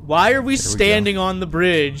 Why are we standing on the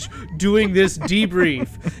bridge doing this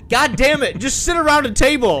debrief? God damn it, just sit around a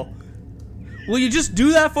table. Will you just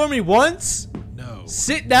do that for me once? No.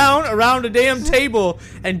 Sit down around a damn table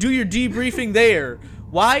and do your debriefing there.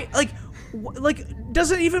 Why? Like,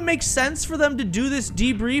 does it even make sense for them to do this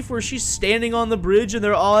debrief where she's standing on the bridge and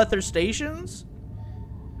they're all at their stations?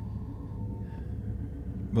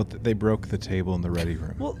 Well, they broke the table in the ready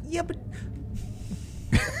room. Well, yeah, but...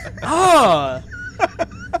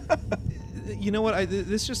 You know what?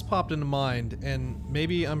 This just popped into mind, and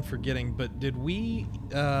maybe I'm forgetting, but did we...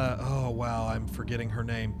 oh, wow, I'm forgetting her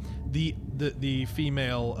name. The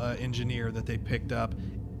female engineer that they picked up.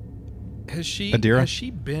 Adira? Has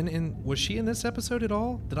she been in... Was she in this episode at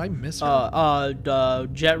all? Did I miss her?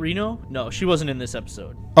 Jet Reno? No, she wasn't in this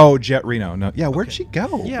episode. Oh, Jet Reno. No. Yeah, where'd she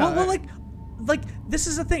go? Yeah. Well, like, this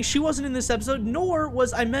is the thing. She wasn't in this episode, nor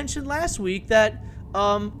was I mentioned last week that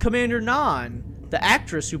Commander Nan, the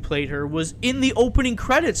actress who played her, was in the opening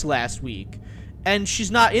credits last week, and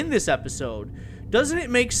she's not in this episode. Doesn't it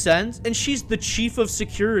make sense? And she's the chief of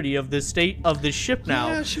security of this ship now.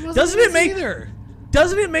 Yeah, she wasn't Doesn't in it this make either.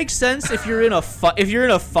 Doesn't it make sense if you're in a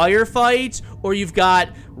firefight or you've got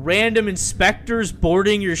random inspectors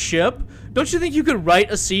boarding your ship? Don't you think you could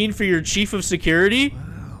write a scene for your chief of security?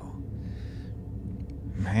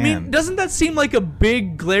 Man. I mean, doesn't that seem like a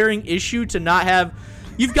big glaring issue to not have?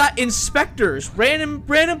 You've got inspectors,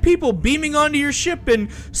 random people beaming onto your ship and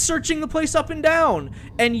searching the place up and down,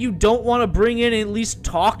 and you don't want to bring in and at least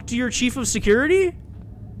talk to your chief of security?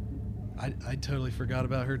 I totally forgot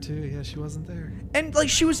about her too. Yeah, she wasn't there. And like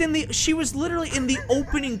she was literally in the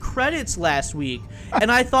opening credits last week,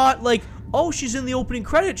 and I thought like, oh, she's in the opening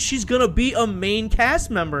credits, she's gonna be a main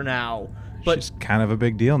cast member now. But she's kind of a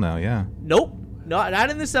big deal now, yeah. Nope,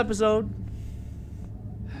 not in this episode.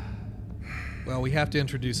 Well, we have to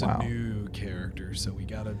introduce Wow. a new character, so we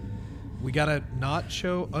gotta not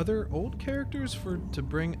show other old characters to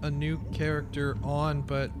bring a new character on,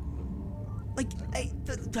 but. Like,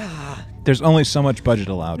 There's only so much budget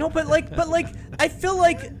allowed. no, but I feel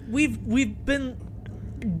like we've been.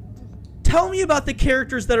 Tell me about the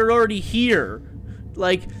characters that are already here.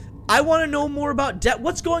 Like, I want to know more about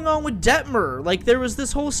what's going on with Detmer. Like, there was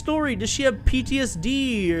this whole story. Does she have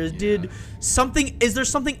PTSD, or is there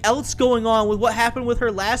something else going on with what happened with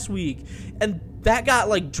her last week? And that got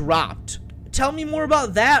like dropped. Tell me more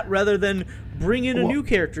about that rather than bring in a new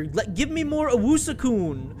character. Give me more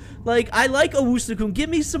Awusa-kun. Like, I like Awusa-kun. Give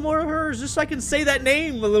me some more of hers just so I can say that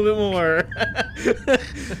name a little bit more.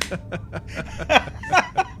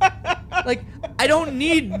 Like, I don't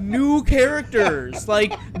need new characters.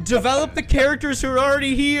 Like, develop the characters who are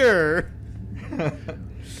already here.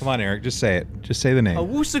 Come on, Eric, just say it. Just say the name.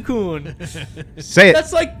 Awusa-kun. Say it.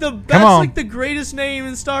 That's like the greatest name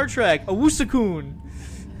in Star Trek. Awusa-kun.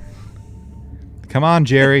 Come on,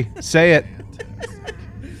 Jerry. Say it.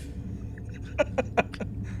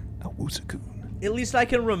 Awusa-kun. At least I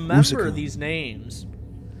can remember Awusa-kun. these names.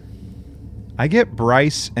 I get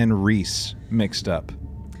Bryce and Reese mixed up.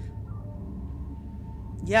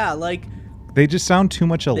 Yeah, like They just sound too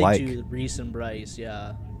much alike. they do, Reese and Bryce,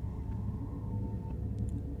 yeah.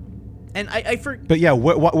 And I But yeah,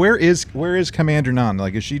 where is Commander Nan?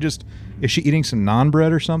 Like, is she eating some naan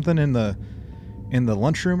bread or something in the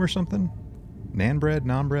lunchroom or something? Nan bread, I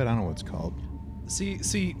don't know what it's called.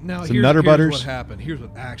 See now Some here's Nutter Butters? what happened. Here's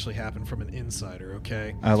what actually happened from an insider,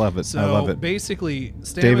 okay? I love it. So I love it. basically,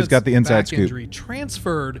 David's got the inside back scoop. injury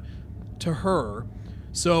transferred to her.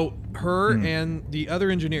 So her and the other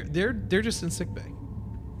engineer, they're just in sickbay.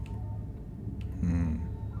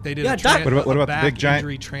 They did Yeah, a What about the back big giant-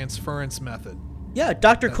 injury transference method. Yeah,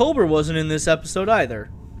 Dr. Culber wasn't in this episode either.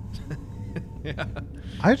 Yeah.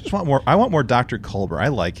 I just want more. I want more Dr. Culber. I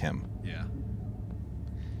like him. Yeah.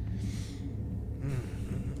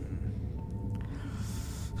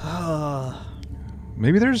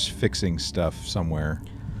 Maybe there's fixing stuff somewhere.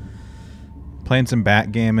 Playing some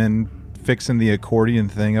backgammon, fixing the accordion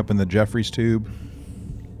thing up in the Jeffries tube.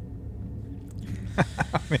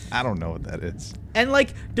 I mean, I don't know what that is. And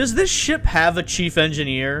like, does this ship have a chief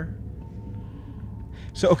engineer?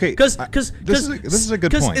 So okay, Because this is a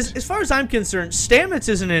good point. As far as I'm concerned, Stamets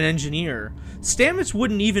isn't an engineer. Stamets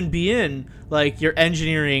wouldn't even be in like your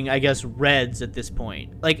engineering, I guess, reds at this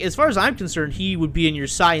point. Like, as far as I'm concerned, he would be in your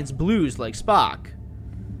science blues like Spock.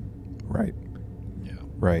 Right. Yeah.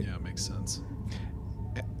 Right. Yeah, makes sense.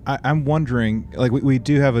 I'm wondering, like, we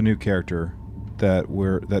do have a new character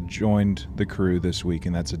that joined the crew this week,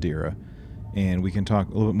 and that's Adira, and we can talk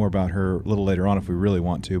a little bit more about her a little later on if we really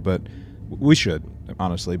want to, but we should,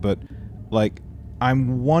 honestly. But like,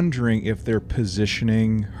 I'm wondering if they're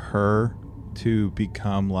positioning her to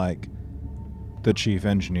become like the chief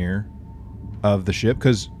engineer of the ship,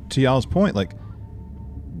 because to y'all's point, like,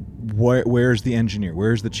 where's the engineer?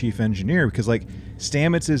 Where's the chief engineer? Because like,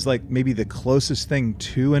 Stamets is like maybe the closest thing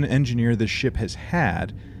to an engineer the ship has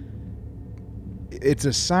had. It's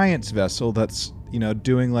a science vessel that's,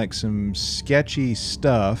 doing like some sketchy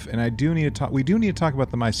stuff, and we do need to talk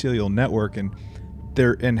about the mycelial network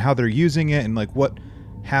and how they're using it, and like what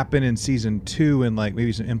happened in season 2, and like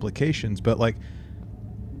maybe some implications. But like,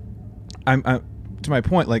 I'm to my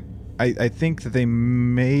point, like, I think that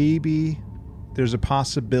there's a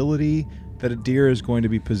possibility that Adira is going to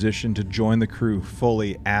be positioned to join the crew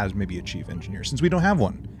fully as maybe a chief engineer, since we don't have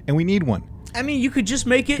one, and we need one. I mean, you could just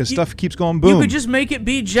make it... Because stuff keeps going boom. You could just make it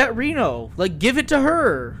be Jet Reno. Like, give it to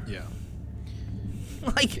her. Yeah.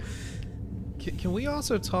 Like... Can we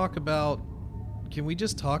also talk about... Can we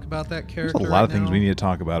just talk about that character? There's a lot of right things now? we need to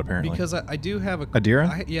talk about, apparently. Because I do have a... Adira?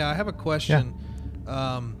 I have a question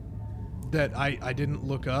that I didn't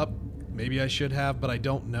look up. Maybe I should have, but I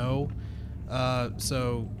don't know.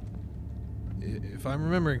 So, if I'm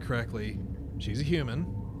remembering correctly, she's a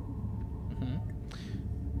human.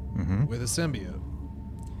 With a symbiote.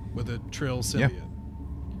 With a Trill symbiote.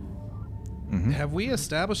 Yeah. Have we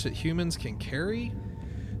established that humans can carry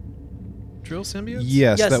Trill symbiotes?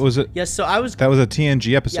 Yes, that was a so I was... That was a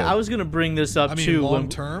TNG episode. Yeah, I was going to bring this up, I mean, too. long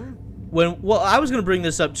term? I was going to bring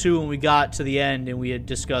this up, too, when we got to the end and we had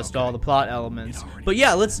discussed all the plot elements. But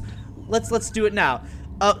yeah, let's do it now.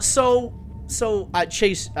 So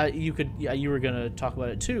Chase, you were going to talk about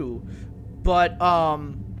it, too. But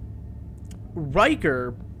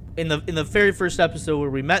Riker, in the very first episode where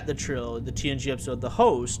we met the Trill, the TNG episode, the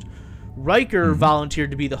host, Riker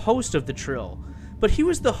volunteered to be the host of the Trill, but he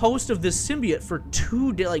was the host of this symbiote for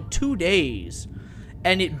 2 days,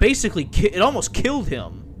 and it basically it almost killed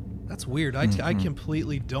him. That's weird. I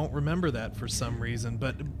completely don't remember that for some reason.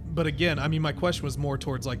 But again, I mean, my question was more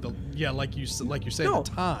towards like you say the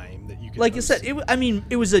time that you could. Like you said,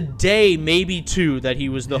 it was a day, maybe 2, that he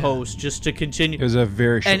was the host just to continue. It was a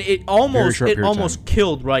very short, and it almost time.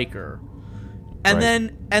 Killed Riker.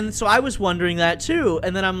 And right. So I was wondering that too.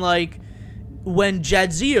 And then I'm like, when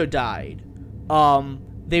Jadzia died,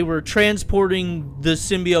 they were transporting the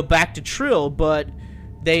symbiote back to Trill, but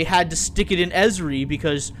they had to stick it in S3E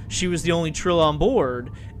because she was the only Trill on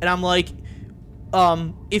board. And I'm like,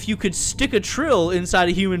 if you could stick a Trill inside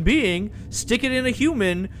a human being, stick it in a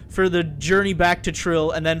human for the journey back to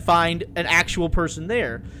Trill and then find an actual person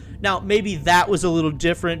there. Now, maybe that was a little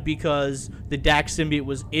different because the Dax symbiote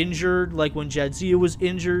was injured, like when Jadzia was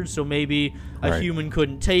injured, so maybe a human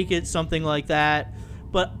couldn't take it, something like that.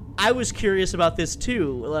 But I was curious about this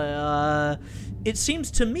too. It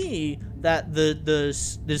seems to me that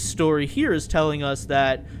this story here is telling us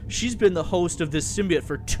that she's been the host of this symbiote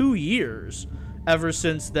for 2 years, ever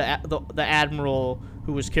since the admiral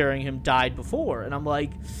who was carrying him died before. And I'm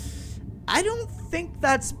like, I don't think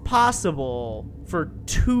that's possible for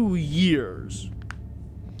 2 years.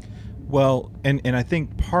 Well, and I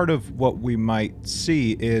think part of what we might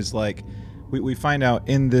see is like we find out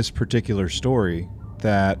in this particular story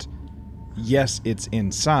that yes, it's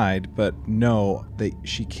inside, but no,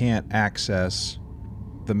 she can't access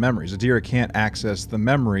the memories. Adira can't access the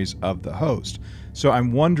memories of the host. So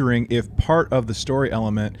I'm wondering if part of the story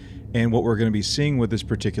element and what we're going to be seeing with this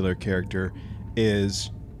particular character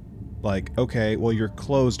is like, okay, well, you're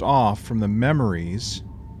closed off from the memories.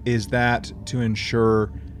 Is that to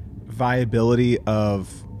ensure viability of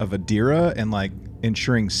Adira and like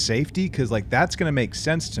ensuring safety? Because like that's going to make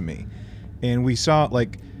sense to me. And we saw,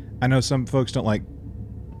 like, I know some folks don't like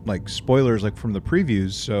spoilers like from the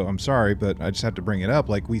previews, so I'm sorry, but I just have to bring it up.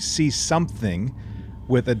 Like, we see something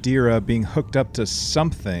with Adira being hooked up to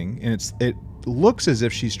something, and it looks as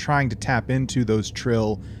if she's trying to tap into those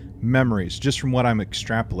Trill memories, just from what I'm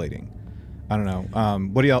extrapolating. I don't know.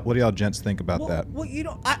 What do y'all gents think about that? Well,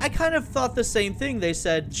 I kind of thought the same thing. They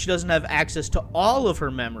said she doesn't have access to all of her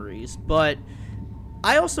memories, but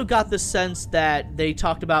I also got the sense that they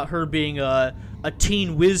talked about her being a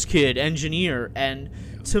teen whiz kid engineer, and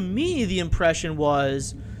to me the impression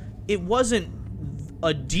was it wasn't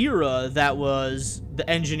Adira that was the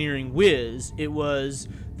engineering whiz, it was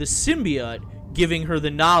the symbiote giving her the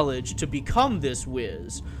knowledge to become this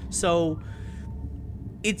whiz. So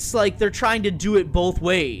it's like they're trying to do it both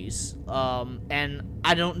ways, and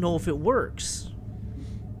I don't know if it works.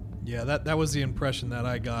 Yeah, that was the impression that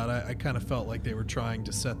I got. I kind of felt like they were trying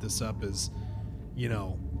to set this up as, you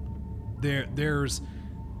know, there's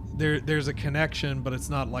a connection, but it's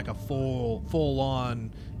not like a full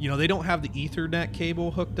on. You know, they don't have the Ethernet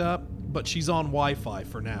cable hooked up, but she's on Wi-Fi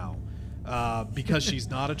for now, because she's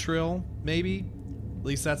not a Trill. Maybe, at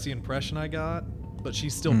least that's the impression I got. But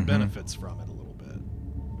she still benefits from it a little bit.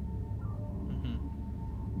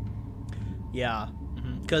 Yeah,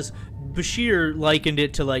 because Bashir likened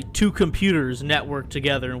it to like two computers networked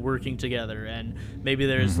together and working together, and maybe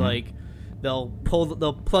there's like they'll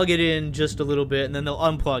plug it in just a little bit and then they'll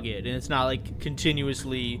unplug it, and it's not like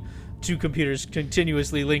two computers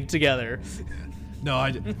continuously linked together.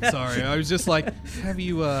 No, sorry. I was just like, have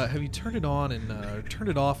you turned it on and turned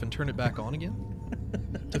it off and turned it back on again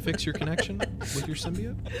to fix your connection with your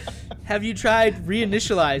symbiote? Have you tried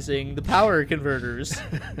reinitializing the power converters?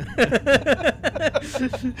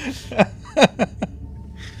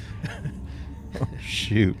 Oh,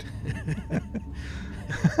 shoot.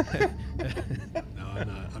 No, I'm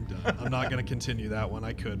not. I'm done. I'm not going to continue that one.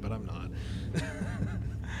 I could, but I'm not.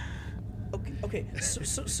 Okay. So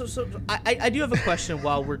I do have a question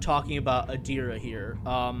while we're talking about Adira here.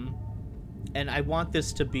 And I want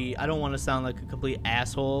this to be, I don't want to sound like a complete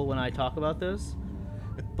asshole when I talk about this,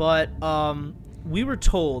 but we were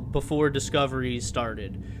told before Discovery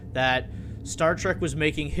started that Star Trek was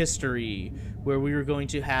making history, where we were going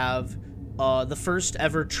to have the first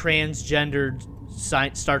ever transgendered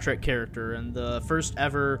Star Trek character and the first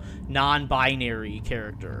ever non-binary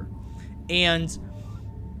character. And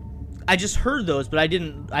I just heard those, but I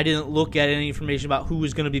didn't look at any information about who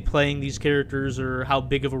was going to be playing these characters or how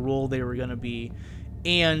big of a role they were going to be.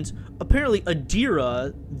 And apparently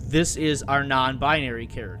Adira, this is our non-binary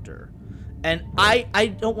character. And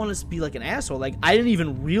I don't want to be like an asshole. Like, I didn't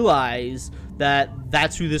even realize that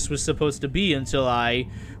that's who this was supposed to be until I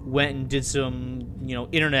went and did some,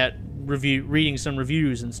 internet reading some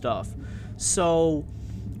reviews and stuff. So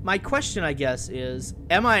my question, I guess, is,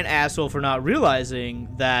 am I an asshole for not realizing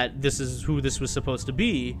that this is who this was supposed to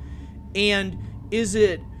be? And is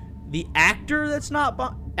it the actor that's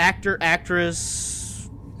not actor,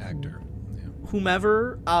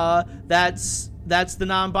 whomever, that's the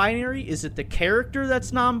non-binary? Is it the character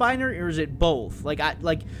that's non-binary, or is it both?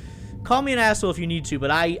 Call me an asshole if you need to, but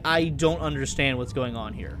I don't understand what's going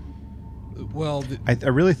on here. Well, I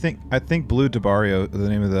think Blue DeBarrio, the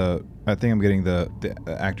name of I think I'm getting the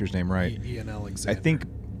actor's name right. Ian Alexander. I think.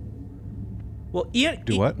 Well, Ian.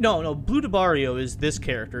 What? No. Blue DeBarrio is this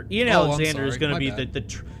character. Ian Alexander is going to be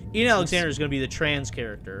Ian Alexander is going to be the trans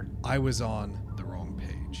character. I was on the wrong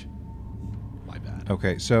page. My bad.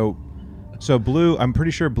 Okay, so Blue. I'm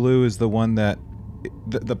pretty sure Blue is the one that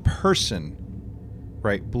the person,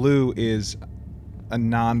 right? Blue is a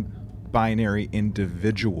non-binary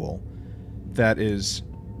individual that is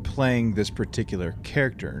playing this particular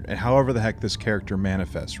character, and however the heck this character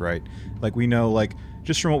manifests, right? Like, we know, like,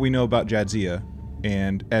 just from what we know about Jadzia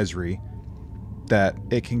and Esri, that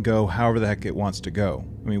it can go however the heck it wants to go.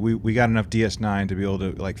 I mean, we got enough DS9 to be able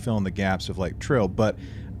to, like, fill in the gaps of, like, Trill, but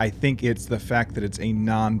I think it's the fact that it's a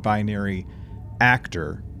non-binary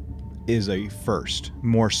actor is a first,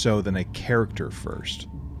 more so than a character first,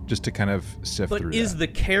 just to kind of sift through But is that. the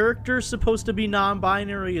character supposed to be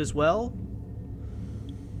non-binary as well?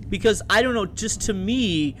 Because, I don't know, just to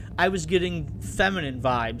me, I was getting feminine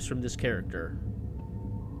vibes from this character.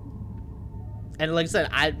 And like I said,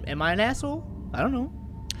 am I an asshole? I don't know.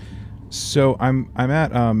 So I'm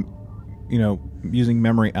at using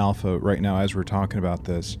Memory Alpha right now as we're talking about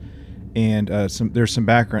this, and there's some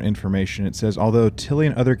background information. It says, although Tilly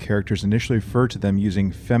and other characters initially refer to them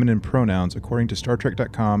using feminine pronouns, according to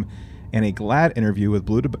StarTrek.com and a GLAD interview with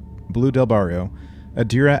Blue Del Barrio,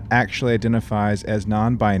 Adira actually identifies as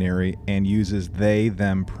non-binary and uses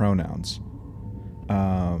they/them pronouns.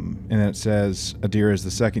 And then it says Adira is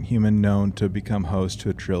the second human known to become host to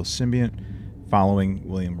a Trill symbiont, following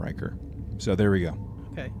William Riker. So there we go.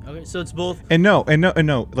 Okay. So it's both. And no,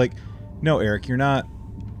 like, no, Eric, you're not.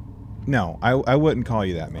 No, I wouldn't call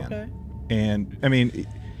you that, man. Okay. And I mean,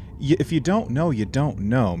 if you don't know, you don't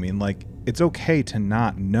know. I mean, like, it's okay to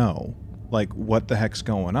not know, like, what the heck's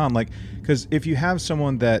going on. Like, because if you have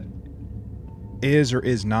someone that is or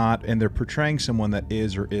is not, and they're portraying someone that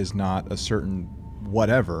is or is not a certain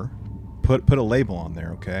whatever, put a label on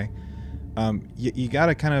there, okay? You got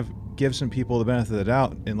to kind of give some people the benefit of the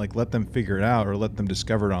doubt and, like, let them figure it out or let them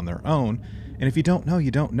discover it on their own. And if you don't know,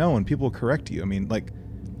 you don't know, and people will correct you. I mean, like,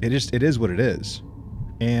 it is what it is.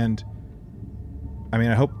 And I mean,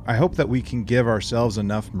 I hope that we can give ourselves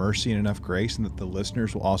enough mercy and enough grace, and that the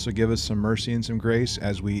listeners will also give us some mercy and some grace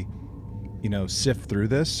as we, sift through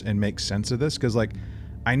this and make sense of this. Because, like,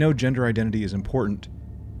 I know gender identity is important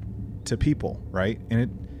to people, right?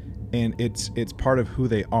 And it's part of who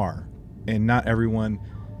they are, and not everyone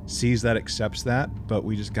sees that, accepts that. But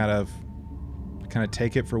we just gotta kind of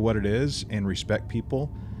take it for what it is and respect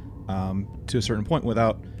people to a certain point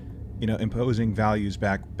without imposing values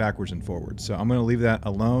backwards and forwards. So I'm going to leave that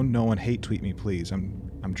alone. No one hate tweet me, please.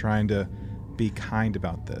 I'm trying to be kind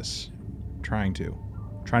about this. Trying to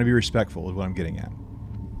be respectful is what I'm getting at.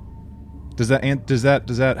 Does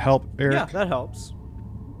that help, Eric? Yeah, that helps.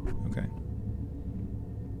 Okay.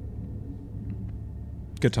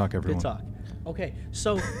 Good talk, everyone. Good talk. Okay,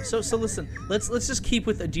 so listen. Let's just keep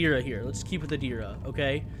with Adira here. Let's keep with Adira.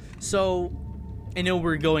 Okay. So I know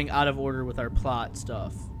we're going out of order with our plot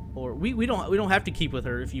stuff. Or we don't have to keep with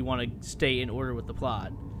her if you want to stay in order with the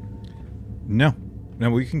plot. No,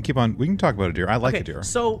 we can keep on. We can talk about Adira. I like Adira.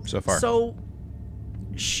 So far. So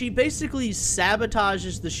she basically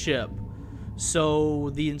sabotages the ship, so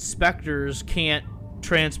the inspectors can't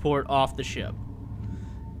transport off the ship.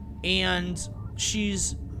 And she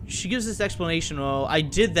gives this explanation. Oh, I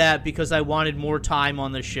did that because I wanted more time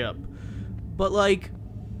on the ship. But, like,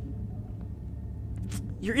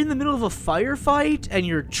 you're in the middle of a firefight and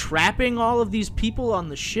you're trapping all of these people on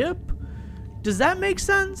the ship? Does that make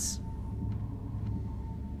sense?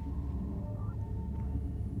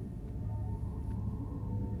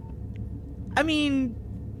 I mean,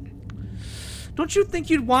 don't you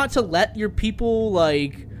think you'd want to let your people,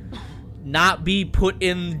 like, not be put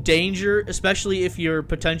in danger, especially if you're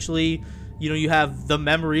potentially, you have the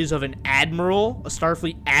memories of an admiral, a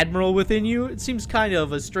Starfleet admiral within you? It seems kind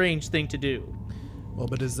of a strange thing to do. Well,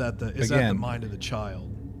 but is that the mind of the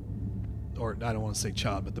child, or I don't want to say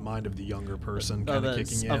child, but the mind of the younger person kind of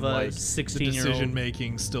kicking in. Of a like 16-year-old. The decision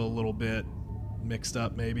making still a little bit mixed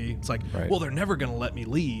up. Maybe it's like, Right. well, they're never going to let me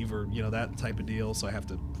leave, or that type of deal. So I have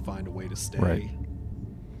to find a way to stay. Right.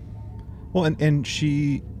 Well, and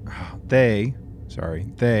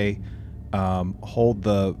they hold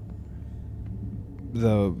the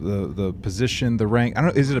position, the rank. I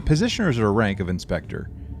don't know. Is it a position or is it a rank of inspector?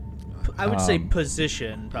 I would say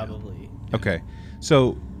position, probably. Okay,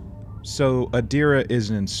 so Adira is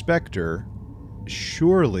an inspector.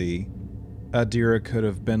 Surely, Adira could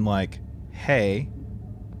have been like, "Hey,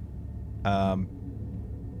 I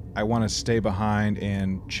want to stay behind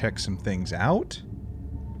and check some things out,"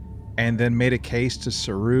 and then made a case to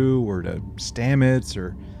Saru or to Stamets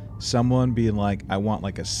or someone being like, "I want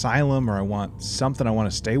like asylum or I want something. I want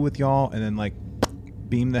to stay with y'all," and then like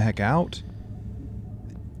beam the heck out.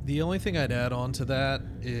 The only thing I'd add on to that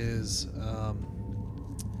is, I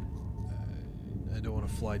don't want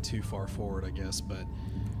to fly too far forward, I guess, but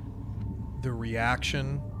the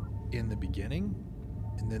reaction in the beginning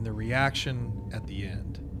and then the reaction at the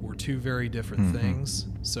end were two very different things.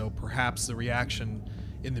 So perhaps the reaction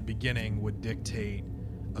in the beginning would dictate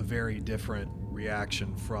a very different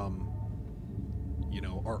reaction from,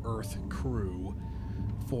 our Earth crew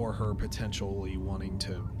for her potentially wanting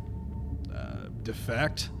to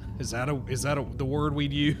defect. Is that the word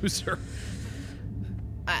we'd use? Or?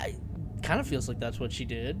 I kind of feels like that's what she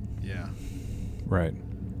did. Yeah. Right.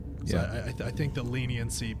 So Yeah. I think the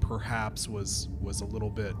leniency perhaps was a little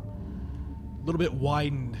bit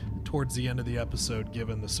widened towards the end of the episode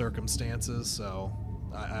given the circumstances. So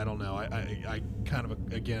I don't know. I kind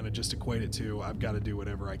of again just equate it to I've got to do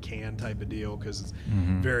whatever I can type of deal because it's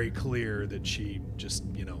very clear that she just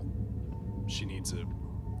she needs a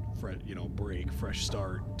break, fresh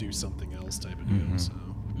start, do something else type of deal. So.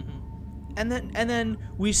 And then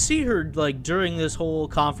we see her like during this whole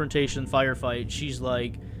confrontation firefight, she's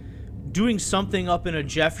like doing something up in a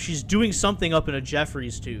Jeffries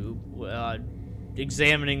tube,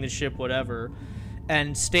 examining the ship, whatever.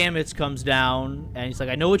 And Stamets comes down and he's like,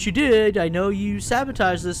 "I know what you did. I know you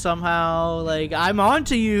sabotaged this somehow. Like, I'm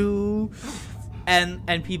onto you."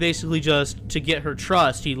 And he basically just, to get her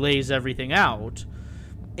trust, he lays everything out.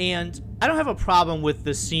 And I don't have a problem with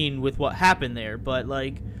the scene with what happened there, but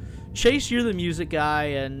like, Chase, you're the music guy,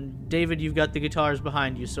 and David, you've got the guitars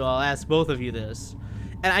behind you, so I'll ask both of you this.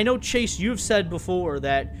 And I know, Chase, you've said before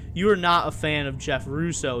that you're not a fan of Jeff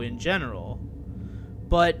Russo in general,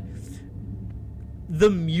 but the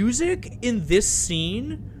music in this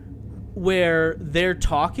scene where they're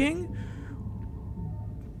talking,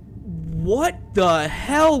 what the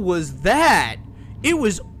hell was that? It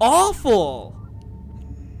was awful.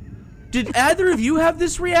 Did either of you have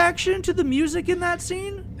this reaction to the music in that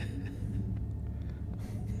scene?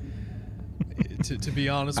 To be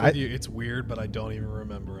honest with you, it's weird, but I don't even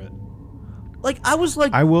remember it. Like, I was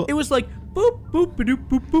like, it was like, boop, boop, ba-doop,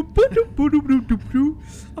 boop, boop, ba-doop, ba-doop, doop, doop, doop.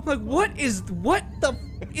 I'm like, what the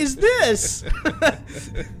is this?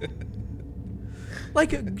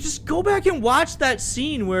 Like, just go back and watch that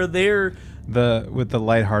scene where they're with the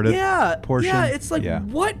lighthearted portion. Yeah, it's like,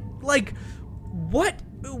 what?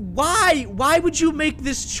 Why would you make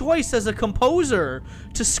this choice as a composer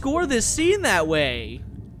to score this scene that way?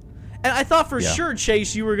 And I thought for sure,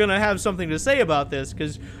 Chase, you were going to have something to say about this,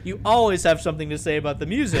 because you always have something to say about the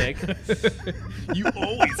music. You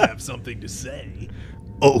always have something to say.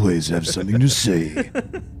 Always have something to say.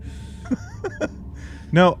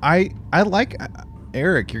 No, I like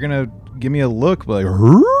Eric. You're going to give me a look,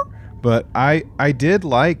 but I did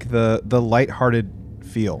like the lighthearted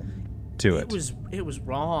feel to it. It was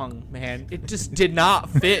wrong, man. It just did not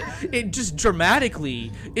fit. It just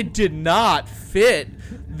dramatically, it did not fit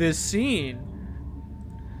this scene.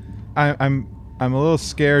 I'm a little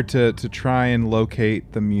scared to try and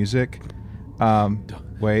locate the music.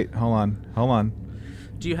 Wait, hold on.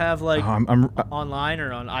 Do you have like I'm online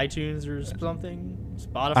or on iTunes or something?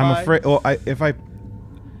 Spotify? I'm afraid. Well,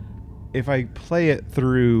 if I play it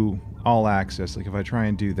through All Access, like if I try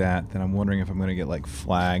and do that, then I'm wondering if I'm going to get like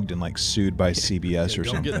flagged and like sued by CBS or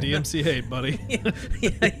something. Don't get DMCA'd, buddy.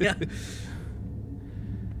 yeah.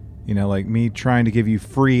 You know, like me trying to give you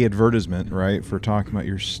free advertisement, right, for talking about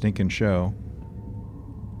your stinking show.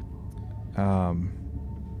 I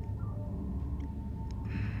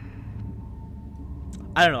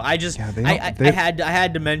don't know. I just I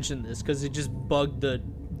had to mention this because it just bugged the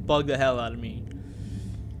hell out of me.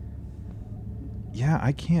 Yeah,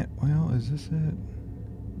 I can't. Well, is this it?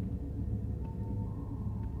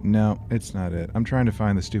 No, it's not it. I'm trying to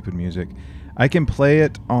find the stupid music. I can play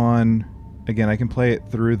it on Again, I can play it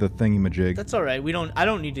through the thingamajig. That's all right. I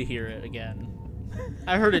don't need to hear it again.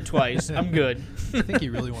 I heard it twice. I'm good. I think he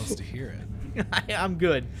really wants to hear it. I'm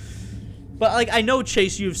good. But like I know,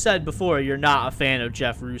 Chase, you've said before you're not a fan of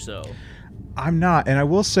Jeff Russo. I'm not, and I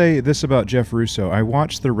will say this about Jeff Russo. I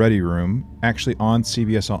watched The Ready Room actually on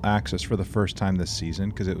CBS All Access for the first time this season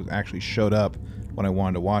because it actually showed up when I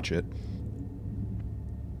wanted to watch it.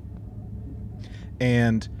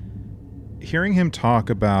 And hearing him talk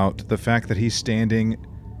about the fact that he's standing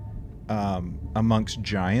amongst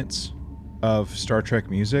giants of Star Trek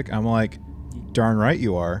music, I'm like, darn right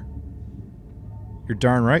you are. You're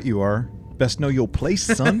darn right you are. Best know your place,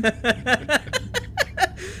 son.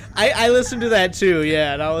 I listened to that too,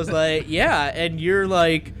 yeah, and I was like, yeah, and you're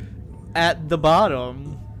like at the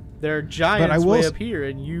bottom. There are giants way up here,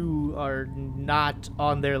 and you are not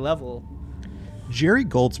on their level. Jerry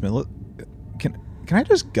Goldsmith, look, can I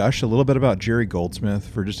just gush a little bit about Jerry Goldsmith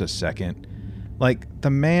for just a second? Like,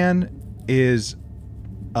 the man is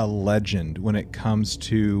a legend when it comes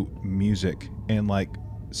to music and like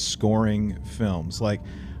scoring films. Like,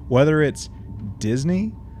 whether it's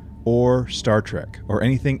Disney or Star Trek or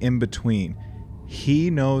anything in between,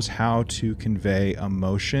 he knows how to convey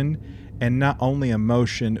emotion, and not only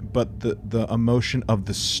emotion, but the emotion of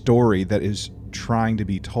the story that is trying to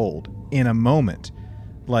be told in a moment.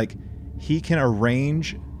 Like, he can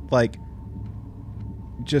arrange like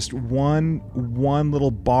just one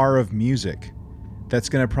little bar of music that's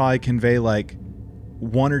going to probably convey like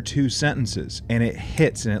one or two sentences, and it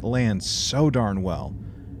hits and it lands so darn well,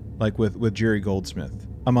 like with Jerry Goldsmith,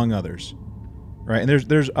 among others, right? And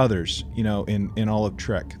there's others, you know, in all of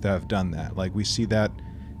Trek that have done that. Like, we see that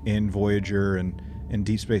in Voyager and in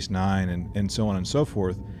Deep Space Nine and so on and so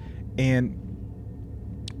forth. And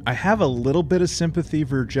I have a little bit of sympathy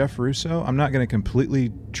for Jeff Russo. I'm not going to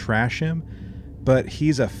completely trash him, but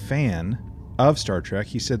he's a fan of Star Trek.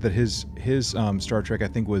 He said that his Star Trek, I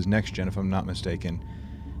think, was Next Gen, if I'm not mistaken.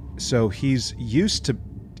 So he's used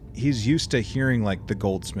to hearing like the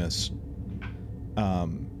Goldsmiths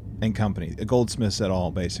and company, Goldsmiths et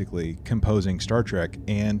al., basically composing Star Trek,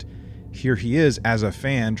 and here he is as a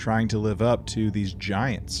fan trying to live up to these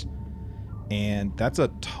giants, and that's a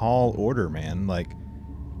tall order, man. Like,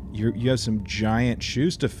 you have some giant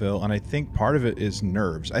shoes to fill, and I think part of it is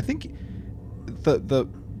nerves. I think the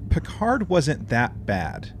Picard wasn't that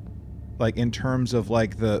bad, like in terms of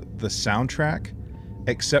like the soundtrack,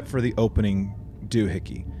 except for the opening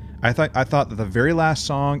doohickey. I thought that the very last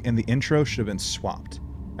song and the intro should have been swapped,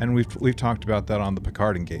 and we've talked about that on the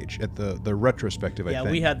Picard Engage at the retrospective. I think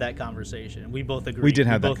we had that conversation. We both agreed. We did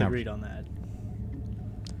have we that. Both agreed on that.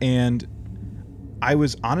 And I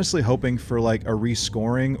was honestly hoping for like a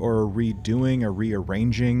rescoring or a redoing, a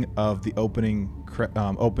rearranging of the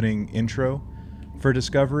opening intro for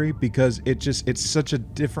Discovery, because it's such a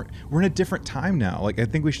different. We're in a different time now. Like, I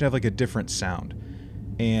think we should have like a different sound,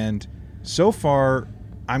 and so far,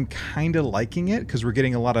 I'm kind of liking it because we're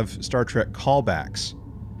getting a lot of Star Trek callbacks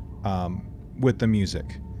with the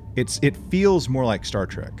music. It feels more like Star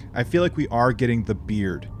Trek. I feel like we are getting the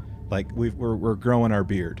beard, like we're growing our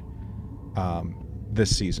beard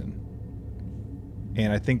this season,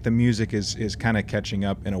 and I think the music is kind of catching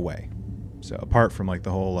up in a way. So apart from like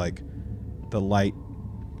the whole like the light,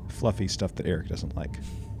 fluffy stuff that Eric doesn't like.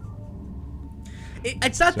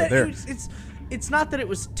 It's not that it's not that it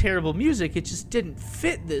was terrible music, it just didn't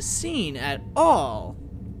fit this scene at all.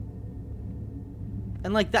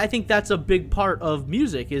 And like I think that's a big part of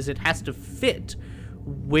music, is it has to fit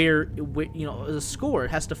where you know, the score,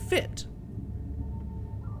 it has to fit.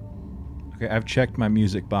 Okay, I've checked my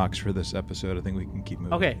music box for this episode. I think we can keep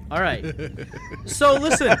moving. Okay, all right. So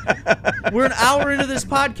listen, we're an hour into this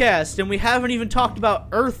podcast and we haven't even talked about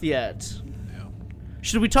Earth yet. Yeah.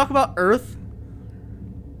 Should we talk about Earth?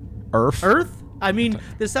 Earth? I mean,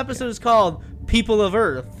 this episode is called People of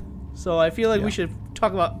Earth, so I feel like we should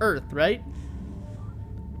talk about Earth, right?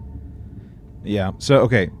 Yeah.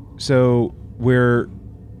 So we're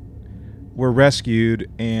rescued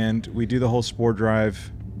and we do the whole spore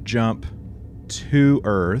drive jump to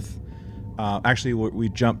Earth. Actually, we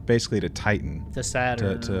jump basically to Titan, to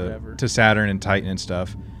Saturn, or whatever. To Saturn and Titan and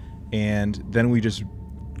stuff, and then we just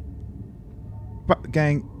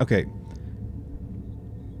gang. Okay.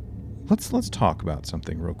 Let's talk about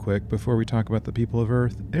something real quick before we talk about the people of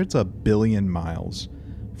Earth. It's 1 billion miles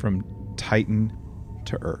from Titan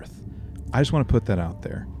to Earth. I just want to put that out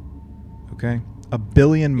there. Okay? 1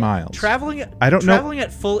 billion miles. Traveling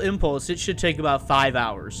at full impulse, it should take about 5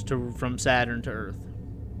 hours from Saturn to Earth.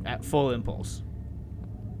 At full impulse.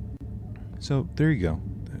 So there you go.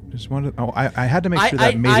 Just wanted. Oh, I had to make sure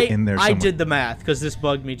that made it in there somewhere. I did the math because this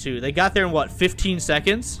bugged me too. They got there in what, 15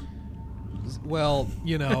 seconds? Well,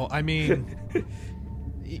 I mean,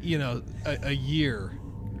 a year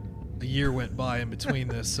went by in between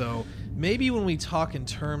this, so maybe when we talk in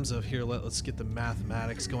terms of here, let's get the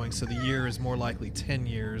mathematics going. So the year is more likely 10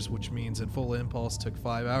 years, which means that Full Impulse took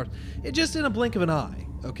 5 hours. It just in a blink of an eye.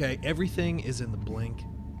 Okay, everything is in the blink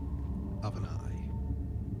of an eye.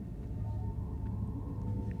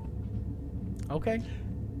 Okay.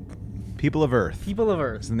 People of Earth. People of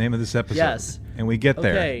Earth. Is the name of this episode. Yes. And we get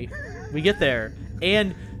there. Okay. We get there.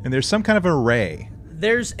 And there's some kind of array.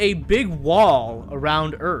 There's a big wall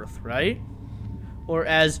around Earth, right? Or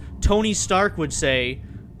as Tony Stark would say,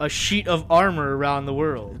 a sheet of armor around the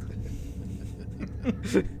world.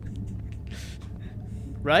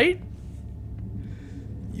 Right?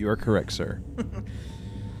 You are correct, sir.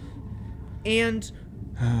 And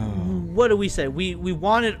what do we say? We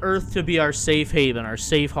wanted Earth to be our safe haven, our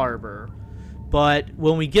safe harbor. But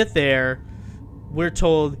when we get there, we're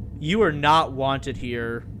told, you are not wanted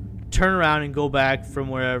here. Turn around and go back from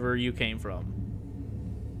wherever you came from.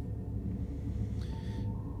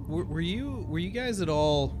 Were you guys at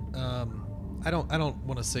all? I don't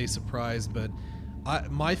want to say surprised, but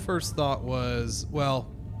my first thought was,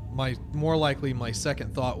 well, my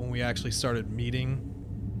second thought when we actually started meeting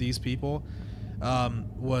these people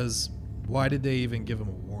was, why did they even give them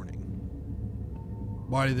a warning?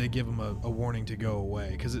 Why did they give them a warning to go away?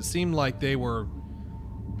 Because it seemed like they were.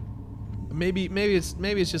 Maybe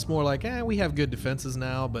it's just more like, we have good defenses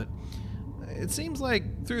now, but it seems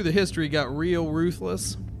like through the history got real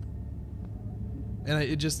ruthless. And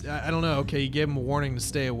I don't know. Okay, you gave them a warning to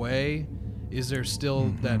stay away. Is there still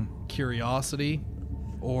that curiosity,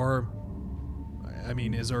 or, I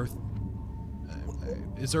mean, is Earth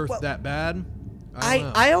that bad? I don't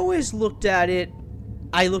know. I always looked at it.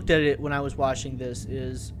 I looked at it when I was watching this.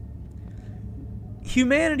 Is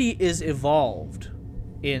humanity is evolved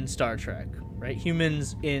in Star Trek, right?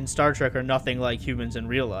 Humans in Star Trek are nothing like humans in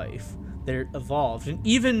real life. They're evolved, and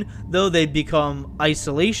even though they become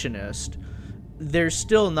isolationist, they're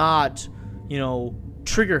still not,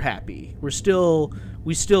 trigger happy. We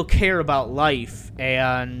still care about life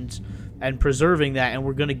and preserving that, and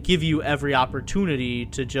we're going to give you every opportunity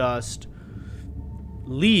to just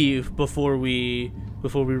leave before we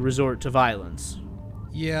resort to violence.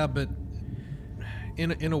 Yeah, but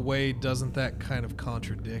in a way, doesn't that kind of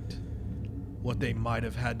contradict what they might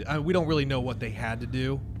have had to, we don't really know what they had to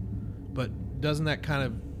do, but doesn't that kind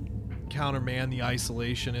of countermand the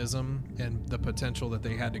isolationism and the potential that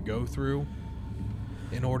they had to go through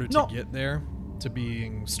in order to get there, to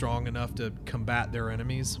being strong enough to combat their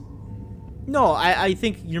enemies? No, I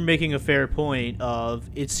think you're making a fair point of,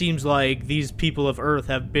 it seems like these people of Earth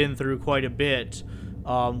have been through quite a bit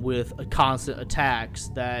with constant attacks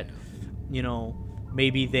that,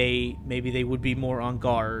 maybe they would be more on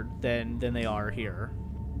guard than they are here.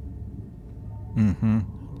 Mm-hmm.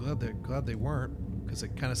 Glad they weren't, because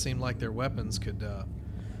it kind of seemed like their weapons could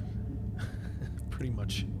pretty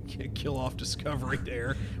much kill off Discovery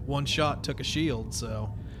there. One shot took a shield,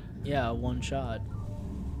 so. Yeah, one shot.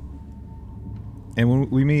 And when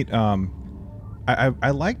we meet,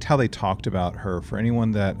 I liked how they talked about her. For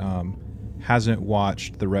anyone that hasn't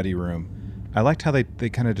watched The Ready Room, I liked how they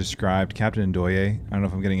kind of described Captain Ndoye. I don't know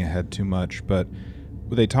if I'm getting ahead too much, but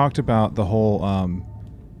they talked about the whole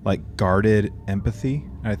guarded empathy.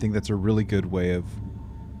 And I think that's a really good way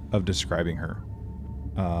of describing her.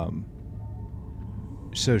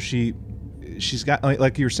 So she's got,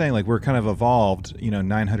 like you were saying, like, we're kind of evolved,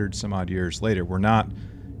 900 some odd years later. We're not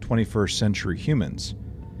 21st century humans,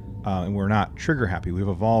 and we're not trigger happy. We've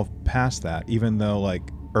evolved past that, even though like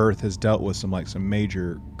Earth has dealt with some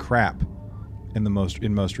major crap in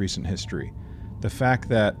most recent history. The fact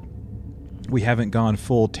that we haven't gone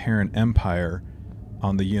full Terran Empire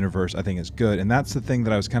on the universe, I think, is good. And that's the thing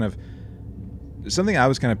that I was kind of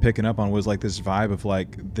picking up on, was like this vibe of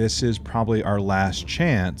like, this is probably our last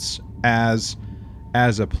chance as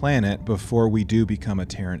a planet before we do become a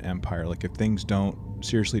Terran Empire. Like, if things don't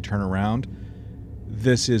seriously turn around,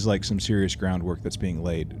 this is like some serious groundwork that's being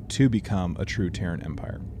laid to become a true Terran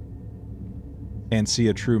Empire and see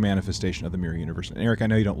a true manifestation of the mirror universe. And Eric, I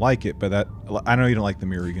know you don't like it, but I know you don't like the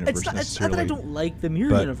mirror universe necessarily. It's not that I don't like the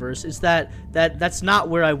mirror universe. It's that's not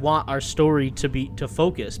where I want our story to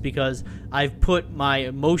focus, because I've put my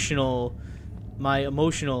emotional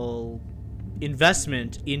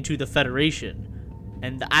investment into the Federation.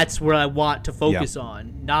 And that's where I want to focus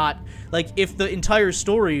on. Not, like, if the entire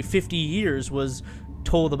story, 50 years, was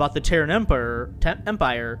told about the Terran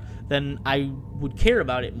Empire, then I would care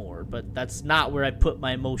about it more. But that's not where I put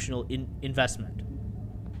my emotional investment.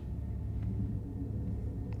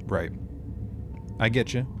 Right. I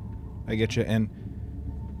get you. And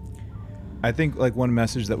I think like one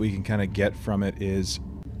message that we can kind of get from it is,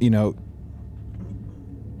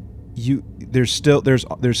 there's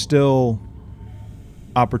still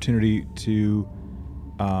opportunity to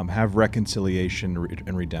have reconciliation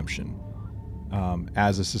and redemption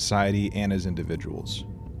as a society and as individuals.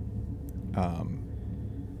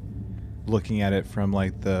 Looking at it from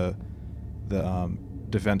like the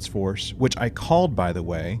Defense Force, which I called, by the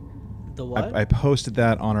way. The what? I posted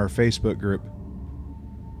that on our Facebook group.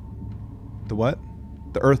 The what?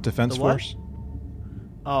 The Earth Defense Force.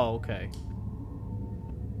 Oh, okay.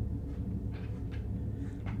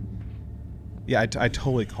 Yeah, I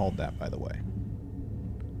totally called that, by the way.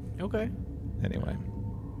 Okay.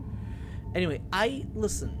 Anyway,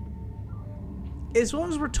 listen. As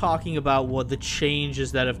long as we're talking about what the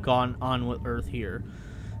changes that have gone on with Earth here,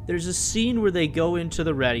 there's a scene where they go into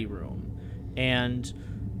the ready room, and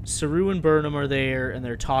Saru and Burnham are there, and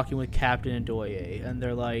they're talking with Captain Ndoye, and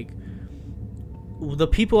they're like, the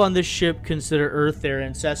people on this ship consider Earth their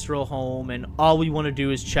ancestral home, and all we want to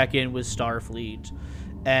do is check in with Starfleet.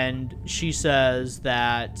 And she says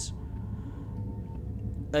that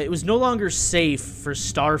it was no longer safe for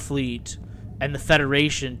Starfleet and the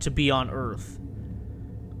Federation to be on Earth,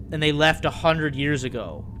 and they left 100 years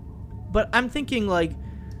ago. But I'm thinking, like,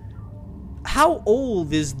 how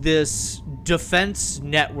old is this defense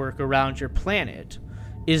network around your planet?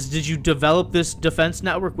 Did you develop this defense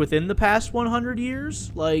network within the past 100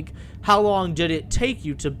 years? Like, how long did it take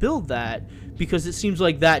you to build that? Because it seems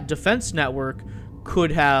like that defense network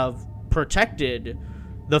could have protected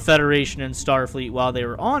the Federation and Starfleet while they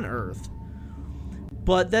were on Earth.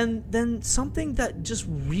 But then something that just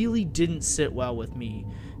really didn't sit well with me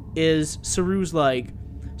is Saru's like,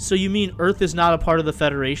 so you mean Earth is not a part of the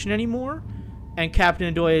Federation anymore? And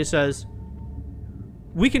Captain Ndoye says,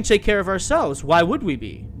 we can take care of ourselves. Why would we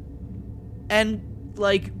be? And,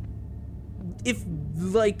 like, if,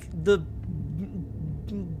 like, the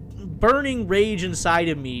burning rage inside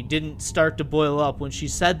of me didn't start to boil up when she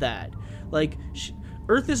said that. Like,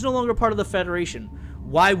 Earth is no longer part of the Federation.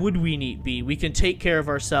 Why would we need be? We can take care of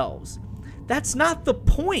ourselves. That's not the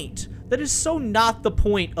point. That is so not the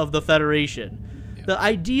point of the Federation. Yeah. The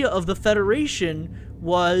idea of the Federation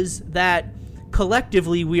was that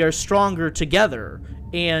collectively we are stronger together,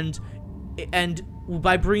 and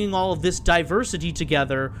by bringing all of this diversity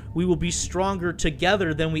together, we will be stronger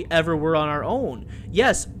together than we ever were on our own.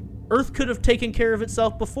 Yes, Earth could have taken care of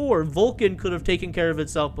itself before. Vulcan could have taken care of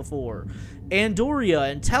itself before.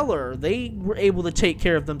 Andoria and Teller, they were able to take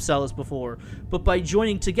care of themselves before. But by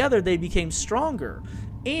joining together, they became stronger.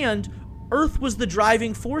 And Earth was the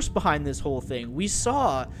driving force behind this whole thing. We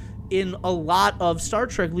saw in a lot of Star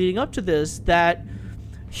Trek leading up to this that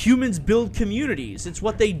humans build communities. It's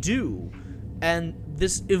what they do. And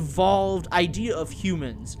this evolved idea of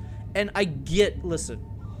humans. And listen,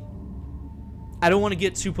 I don't want to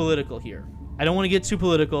get too political here.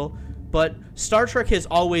 But Star Trek has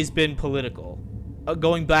always been political,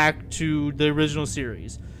 going back to the original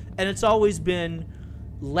series. And it's always been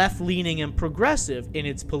left-leaning and progressive in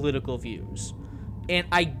its political views. And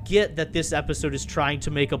I get that this episode is trying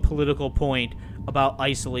to make a political point about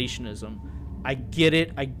isolationism. I get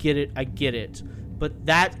it. But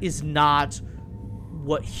that is not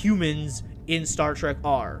what humans in Star Trek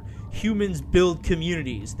are. Humans build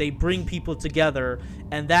communities. They bring people together,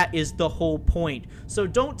 and that is the whole point. So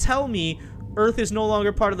don't tell me Earth is no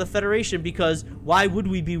longer part of the Federation, because why would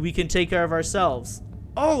we be? We can take care of ourselves.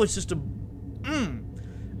 Oh, it's just a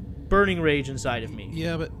burning rage inside of me.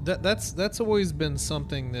 Yeah, but that's always been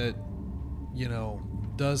something that,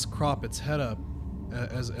 does crop its head up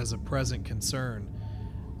as a present concern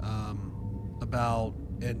about,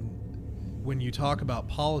 and when you talk about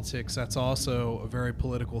politics, that's also a very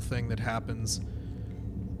political thing that happens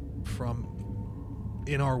from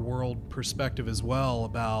in our world perspective as well,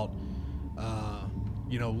 about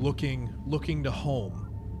looking to home.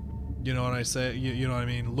 You know what I say? You know what I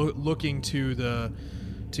mean? Looking to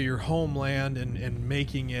your homeland and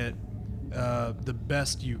making it the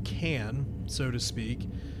best you can, so to speak.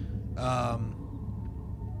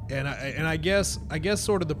 And I guess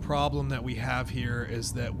sort of the problem that we have here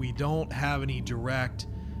is that we don't have any direct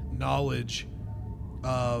knowledge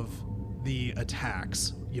of the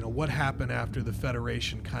attacks. What happened after the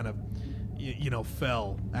Federation kind of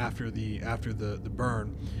fell after the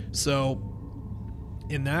burn. So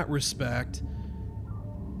in that respect,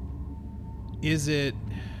 is it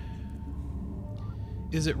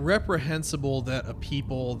is it reprehensible that a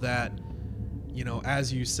people that,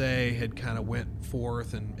 as you say, had kind of went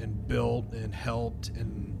forth and built and helped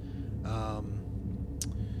and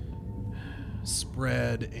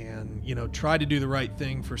spread and, tried to do the right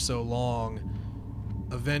thing for so long,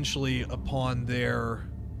 eventually upon their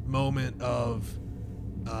moment of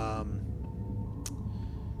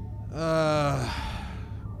a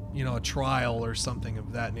trial or something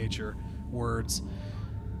of that nature,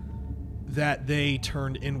 that they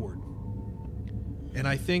turned inward. And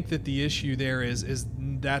I think that the issue there is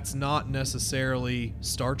that's not necessarily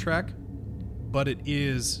Star Trek, but it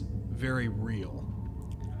is very real.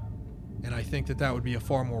 And I think that would be a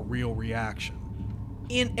far more real reaction.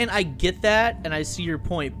 And I get that, and I see your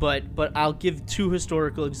point, but I'll give two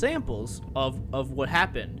historical examples of what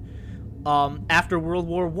happened. After World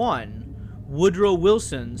War I, Woodrow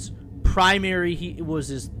Wilson's primary, he was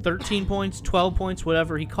his 13 points, 12 points,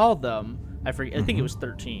 whatever he called them. I forget. I think it was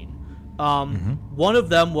 13. One of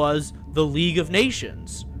them was the League of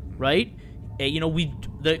Nations, right?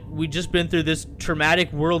 We just been through this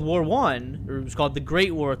traumatic World War I, or it was called the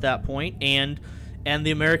Great War at that point, and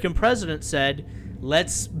the American president said,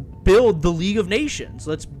 let's build the League of Nations.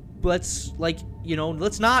 Let's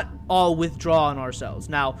not all withdraw on ourselves.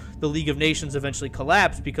 Now, the League of Nations eventually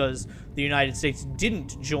collapsed because the United States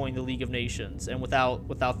didn't join the League of Nations, and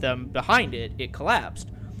without them behind it, it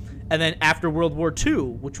collapsed. And then after World War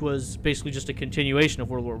II, which was basically just a continuation of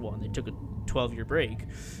World War I, they took a 12-year break.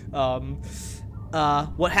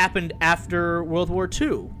 What happened after World War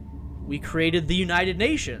II? We created the United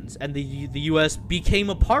Nations, and the U.S. became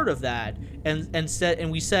a part of that, and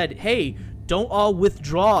we said, hey, don't all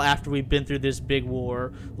withdraw after we've been through this big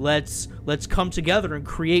war. Let's come together and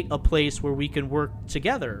create a place where we can work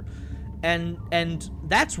together, and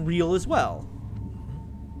that's real as well.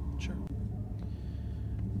 Sure.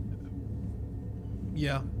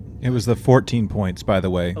 Yeah. It was the 14 points, by the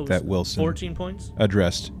way, that Wilson 14 points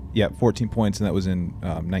addressed. Yeah, 14 points, and that was in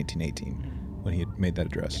 1918 when he had made that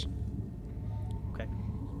address. Okay.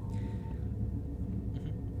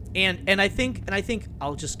 And I think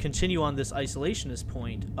I'll just continue on this isolationist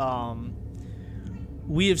point.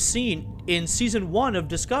 We have seen in season 1 of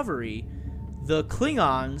Discovery, the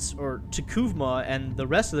Klingons, or T'Kuvma and the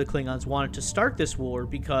rest of the Klingons, wanted to start this war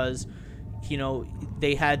because,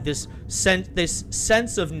 they had this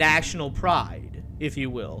sense of national pride, if you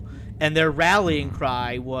will, and their rallying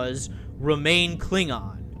cry was "Remain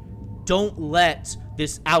Klingon. Don't let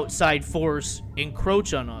this outside force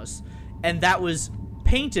encroach on us," and that was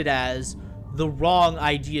painted as the wrong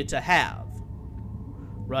idea to have,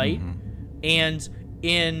 right? And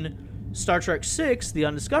in Star Trek VI, The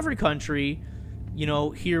Undiscovered Country,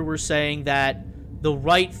 here we're saying that the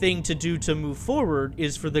right thing to do to move forward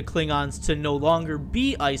is for the Klingons to no longer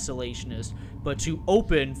be isolationist, but to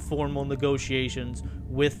open formal negotiations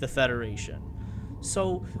with the Federation.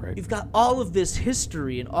 So you've got all of this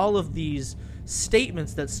history and all of these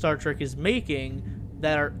statements that Star Trek is making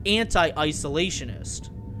that are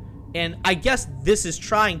anti-isolationist. And I guess this is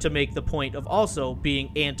trying to make the point of also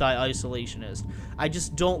being anti-isolationist. I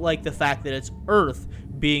just don't like the fact that it's Earth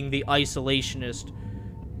being the isolationist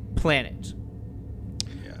planet.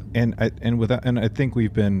 And I think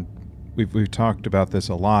we've talked about this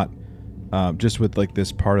a lot, just with like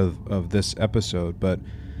this part of this episode. But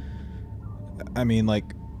I mean, like,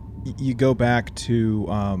 you go back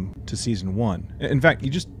to season 1. In fact,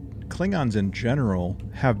 Klingons in general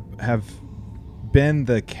have been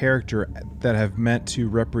the character that have meant to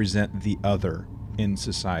represent the other in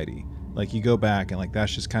society. Like, you go back and like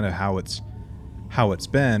that's just kind of how it's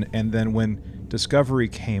been. And then when Discovery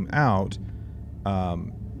came out,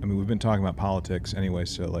 we've been talking about politics anyway,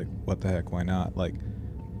 so like, what the heck, why not? Like,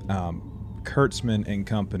 Kurtzman and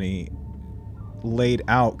company laid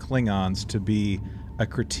out Klingons to be a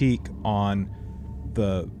critique on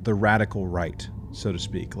the radical right, so to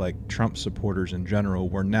speak. Like, Trump supporters in general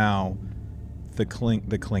were now the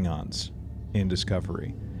Klingons in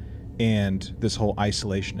Discovery, and this whole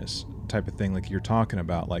isolationist type of thing, like you're talking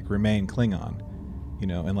about, like remain Klingon,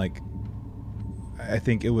 and like I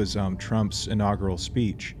think it was Trump's inaugural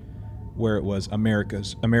speech where it was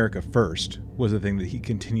America first was the thing that he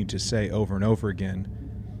continued to say over and over again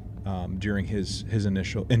during his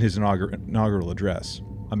inaugural address.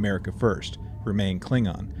 America first, remain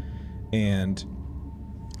Klingon. And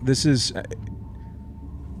this is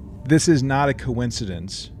not a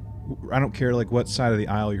coincidence. I don't care like what side of the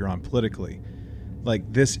aisle you're on politically.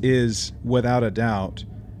 Like, this is without a doubt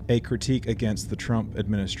a critique against the Trump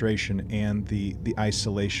administration and the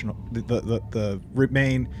isolation, the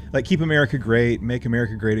remain, like, keep America great, make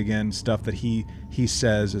America great again, stuff that he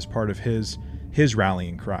says as part of his his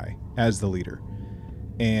rallying cry as the leader.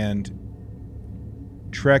 And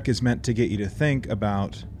Trek is meant to get you to think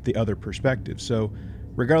about the other perspective. So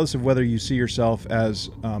regardless of whether you see yourself as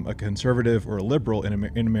a conservative or a liberal in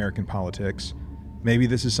American politics, maybe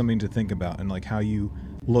this is something to think about and like how you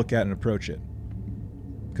look at and approach it.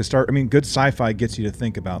 Because good sci-fi gets you to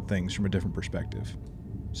think about things from a different perspective.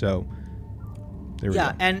 So there we go.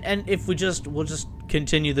 Yeah, and if we'll just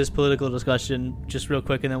continue this political discussion just real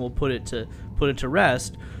quick, and then we'll put it to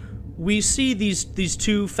rest. We see these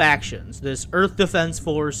two factions, this Earth Defense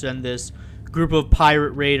Force and this group of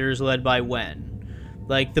pirate raiders led by Wen.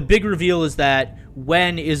 Like, the big reveal is that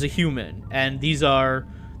Wen is a human, and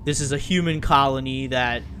this is a human colony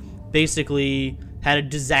that basically had a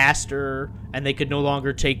disaster and they could no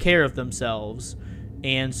longer take care of themselves,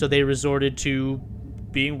 and so they resorted to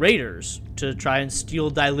being raiders to try and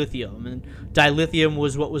steal dilithium. And dilithium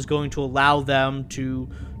was what was going to allow them to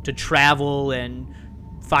travel and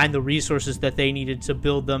find the resources that they needed to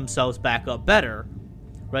build themselves back up better,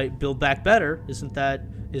 right? Build back better. Isn't that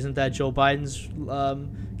Joe Biden's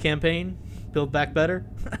campaign? Build back better.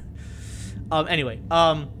 Anyway,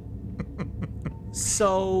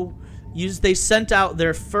 so they sent out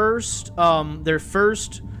their first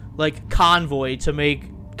like convoy to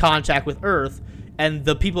make contact with Earth, and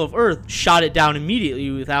the people of Earth shot it down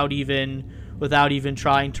immediately without even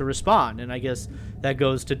trying to respond. And I guess that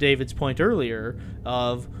goes to David's point earlier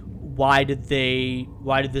of why did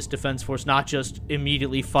this defense force not just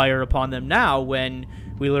immediately fire upon them now when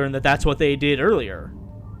we learned that that's what they did earlier.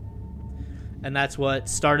 And that's what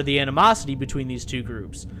started the animosity between these two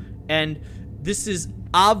groups. And this is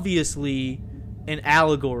obviously an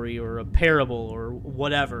allegory or a parable or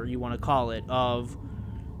whatever you want to call it of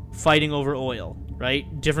fighting over oil,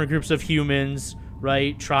 right? Different groups of humans,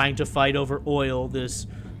 right, trying to fight over oil, this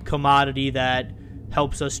commodity that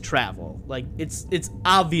helps us travel. Like, it's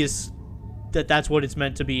obvious that that's what it's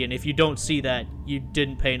meant to be, and if you don't see that, you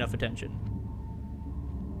didn't pay enough attention.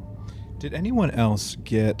 Did anyone else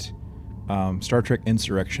get Star Trek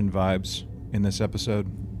Insurrection vibes in this episode?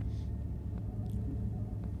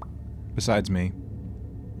 Besides me.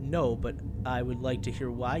 No, but I would like to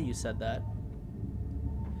hear why you said that.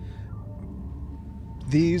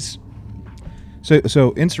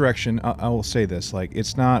 So Insurrection, I will say this, like,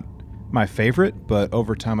 it's not my favorite, but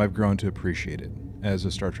over time I've grown to appreciate it as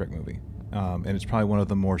a Star Trek movie. And it's probably one of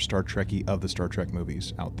the more Star Trek-y of the Star Trek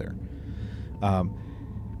movies out there.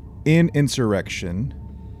 In Insurrection,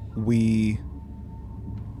 we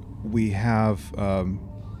have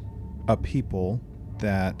a people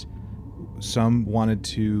that some wanted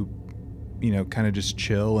to, kind of just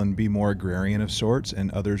chill and be more agrarian of sorts,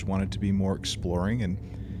 and others wanted to be more exploring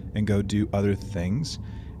and go do other things.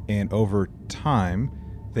 And over time,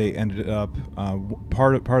 they ended up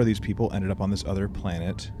part of these people ended up on this other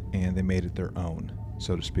planet, and they made it their own,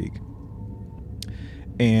 so to speak.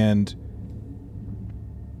 And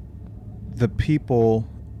the people,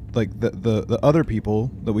 like the other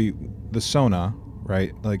people the Sona,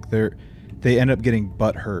 right? Like they end up getting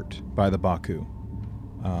butt hurt by the Baku.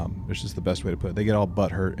 Which is the best way to put it. They get all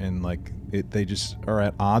butt hurt, and they just are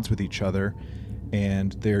at odds with each other,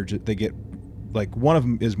 and they get, like, one of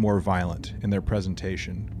them is more violent in their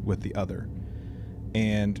presentation with the other,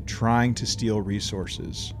 and trying to steal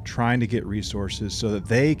resources, trying to get resources so that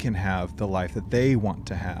they can have the life that they want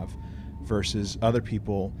to have, versus other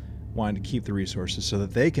people wanting to keep the resources so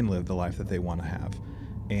that they can live the life that they want to have.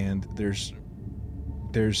 And there's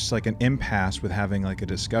like an impasse with having like a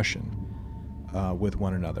discussion with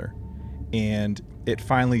one another. And it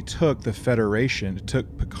finally took the Federation, it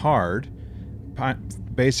took Picard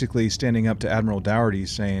basically standing up to Admiral Dougherty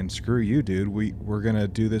saying, screw you, dude, we're going to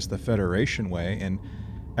do this the Federation way. And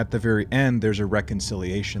at the very end, there's a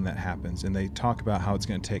reconciliation that happens, and they talk about how it's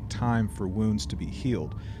going to take time for wounds to be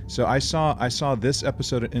healed. So I saw this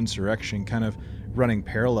episode of Insurrection kind of running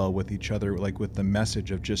parallel with each other, like with the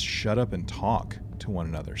message of just shut up and talk to one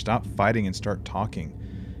another. Stop fighting and start talking,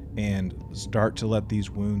 and start to let these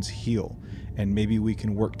wounds heal. And maybe we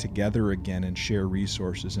can work together again and share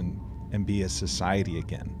resources and be a society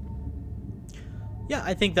again. Yeah,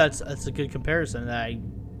 I think that's a good comparison.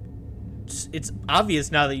 It's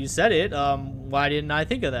obvious now that you said it. Why didn't I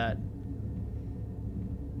think of that?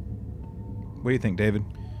 What do you think, David?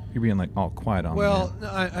 You're being like all quiet on me. Well,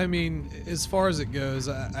 I mean, as far as it goes,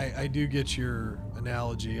 I do get your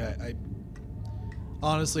analogy. I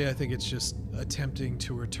honestly, I think it's just attempting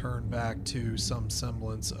to return back to some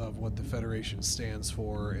semblance of what the Federation stands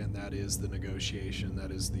for, and that is the negotiation.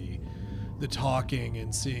 That is the talking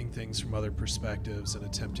and seeing things from other perspectives and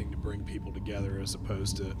attempting to bring people together, as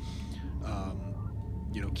opposed to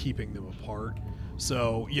keeping them apart.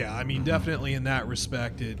 So yeah, I mean, definitely in that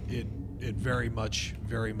respect, it very much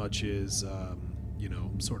is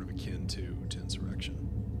sort of akin to insurrection.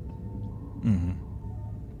 Mm-hmm.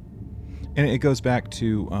 And it goes back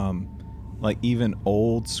to like even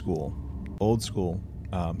old school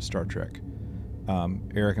Star Trek.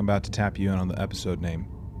 Eric, I'm about to tap you in on the episode name.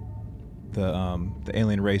 The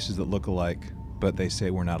alien races that look alike, but they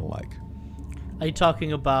say we're not alike. Are you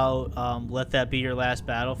talking about Let That Be Your Last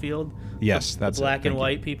Battlefield? Yes, that's the black it. and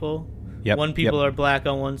white people. Yep. One people are black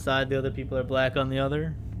on one side, the other people are black on the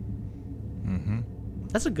other. Mm-hmm.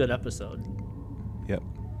 That's a good episode. Yep.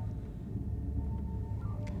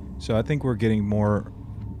 So I think we're getting more.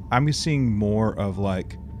 I'm seeing more of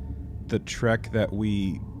like the Trek that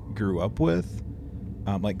we grew up with,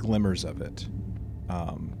 like glimmers of it,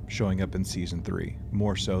 showing up in season 3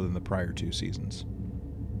 more so than the prior 2 seasons.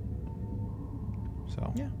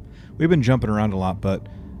 So yeah, we've been jumping around a lot, but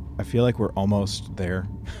I feel like we're almost there.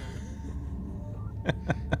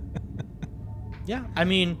 Yeah, I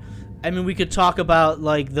mean, we could talk about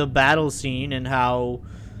like the battle scene and how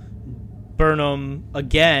Burnham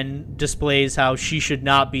again displays how she should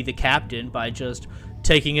not be the captain by just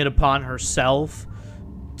taking it upon herself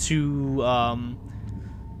to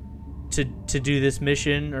do this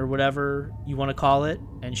mission or whatever you want to call it,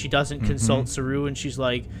 and she doesn't consult Saru, and she's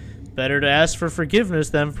like, better to ask for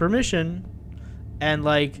forgiveness than permission. And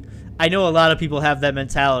like, I know a lot of people have that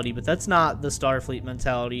mentality, but that's not the Starfleet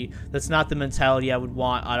mentality. That's not the mentality I would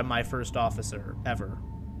want out of my first officer ever.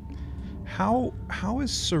 How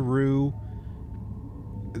is Saru?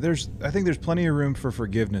 I think there's plenty of room for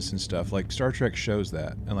forgiveness and stuff. Like Star Trek shows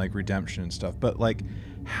that, and like redemption and stuff. But like,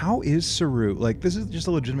 how is Saru? Like, this is just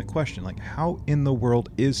a legitimate question. Like, how in the world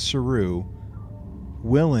is Saru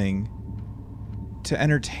willing to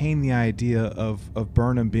entertain the idea of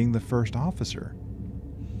Burnham being the first officer?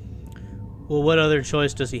 Well, what other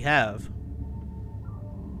choice does he have?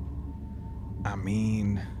 I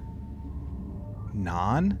mean,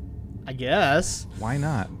 non? I guess. Why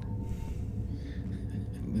not?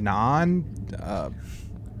 Non?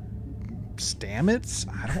 Stamets?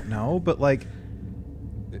 I don't know, but like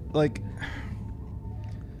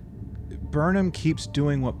Burnham keeps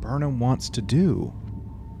doing what Burnham wants to do.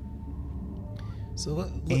 So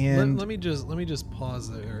let me just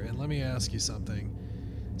pause there and let me ask you something.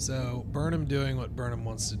 So Burnham doing what Burnham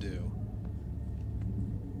wants to do.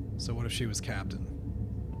 So what if she was captain?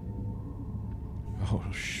 Oh,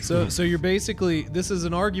 so you're basically, this is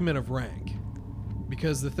an argument of rank,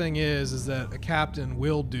 because the thing is that a captain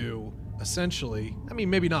will do essentially, I mean,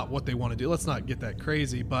 maybe not what they want to do. Let's not get that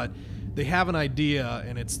crazy, but they have an idea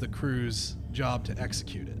and it's the crew's job to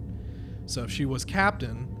execute it. So if she was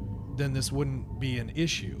captain, then this wouldn't be an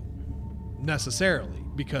issue necessarily,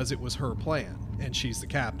 because it was her plan and she's the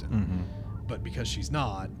captain. Mm-hmm. But because she's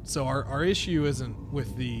not, so our issue isn't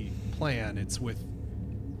with the plan, it's with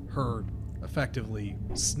her effectively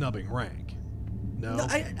snubbing rank. No,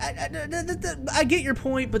 I get your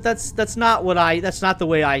point, but that's not the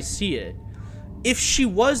way I see it. If she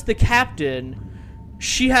was the captain,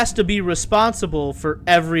 she has to be responsible for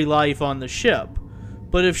every life on the ship.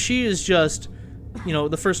 But if she is just,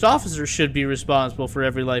 the first officer should be responsible for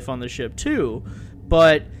every life on the ship too.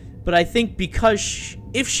 But I think because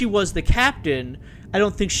if she was the captain, I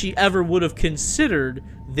don't think she ever would have considered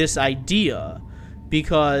this idea,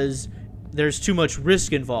 because there's too much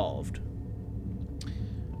risk involved.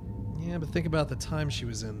 Yeah, but think about the time she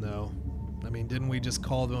was in, though. I mean, didn't we just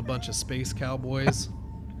call them a bunch of space cowboys?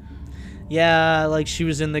 Yeah, like she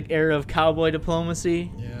was in the era of cowboy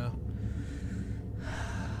diplomacy. Yeah.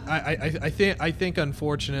 I think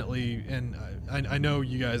unfortunately, and I know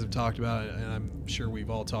you guys have talked about it, and I'm sure we've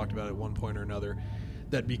all talked about it at one point or another,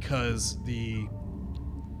 that because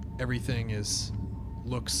everything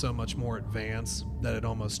looks so much more advanced that it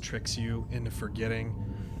almost tricks you into forgetting,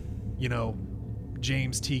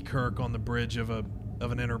 James T. Kirk on the bridge of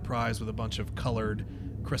an Enterprise with a bunch of colored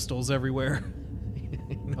crystals everywhere.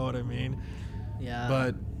 You know what I mean? Yeah.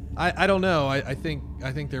 But I don't know. I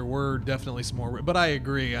think there were definitely some more, but I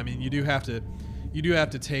agree. I mean, you do have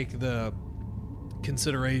to take the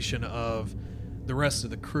consideration of the rest of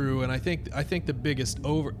the crew, and I think the biggest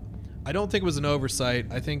I don't think it was an oversight.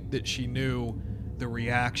 I think that she knew the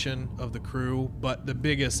reaction of the crew, but the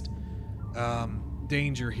biggest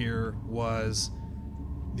danger here was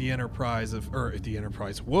the Enterprise.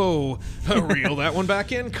 Whoa, reel that one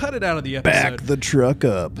back in. Cut it out of the episode. Back the truck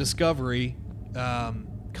up. Discovery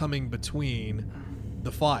coming between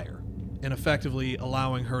the fire and effectively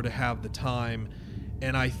allowing her to have the time.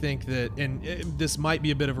 And I think that, and this might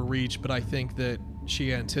be a bit of a reach, but I think that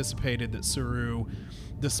she anticipated that Saru,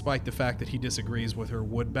 despite the fact that he disagrees with her,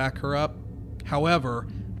 would back her up. However,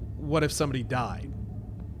 what if somebody died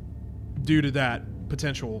due to that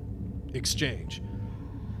potential exchange?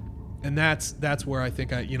 And that's where I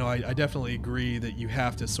think I definitely agree that you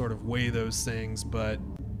have to sort of weigh those things, but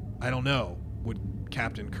I don't know. Would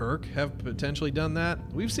Captain Kirk have potentially done that?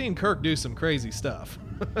 We've seen Kirk do some crazy stuff.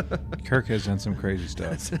 Kirk has done some crazy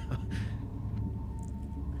stuff.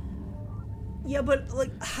 Yeah, but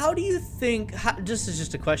like, how do you think? This is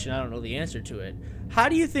just a question. I don't know the answer to it. How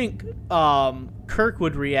do you think Kirk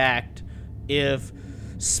would react if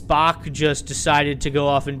Spock just decided to go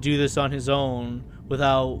off and do this on his own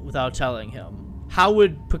without telling him? How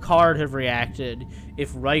would Picard have reacted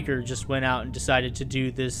if Riker just went out and decided to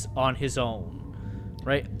do this on his own?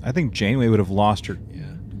 Right? I think Janeway would have lost her.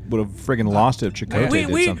 Would have friggin' lost it if Chakotay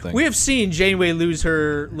did something. We have seen Janeway lose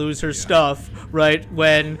her stuff, right?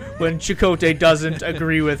 When Chakotay doesn't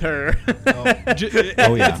agree with her.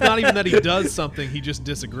 It's not even that he does something; he just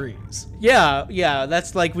disagrees. Yeah.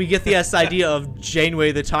 That's like we get the idea of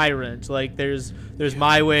Janeway the tyrant. Like there's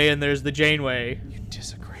my way and there's the Janeway. You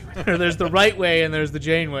disagree with Or there's the right way and there's the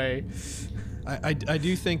Janeway. I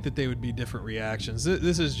do think that they would be different reactions.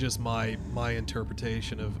 This is just my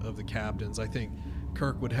interpretation of the captains. I think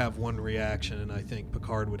Kirk would have one reaction, and I think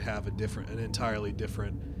Picard would have an entirely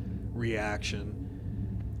different reaction.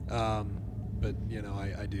 But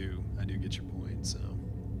I do get your point. So,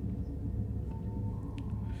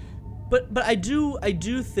 but I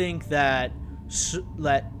do think that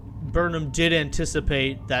Burnham did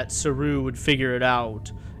anticipate that Saru would figure it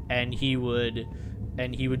out, and he would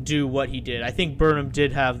do what he did. I think Burnham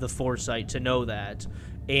did have the foresight to know that,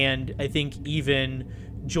 and I think even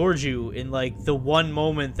Georgiou, in like the one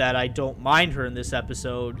moment that I don't mind her in this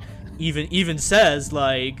episode, even says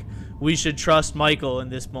like we should trust Michael in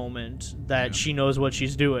this moment, that she knows what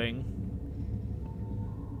she's doing.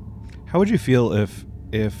 How would you feel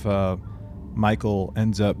if Michael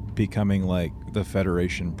ends up becoming like the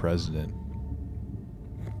Federation president?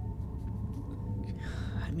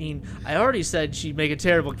 I mean, I already said she'd make a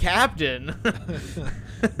terrible captain.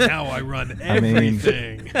 Now I run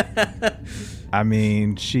everything. I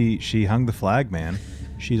mean, she hung the flag, man.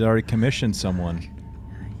 She's already commissioned someone.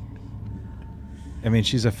 I mean,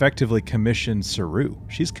 she's effectively commissioned Saru.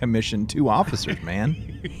 She's commissioned 2 officers,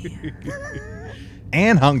 man.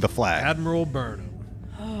 And hung the flag. Admiral Burnham.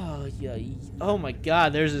 Oh, yeah. Oh, my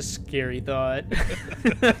God. There's a scary thought.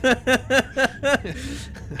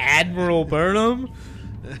 Admiral Burnham?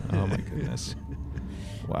 Oh, my goodness.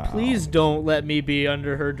 Wow. Please don't let me be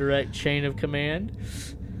under her direct chain of command.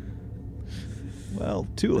 Well,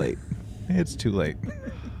 too late. It's too late.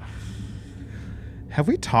 Have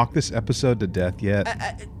we talked this episode to death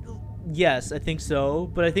yet? Yes, I think so.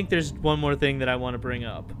 But I think there's one more thing that I want to bring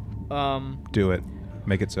up. Do it.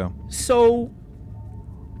 Make it so. So,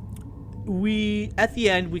 at the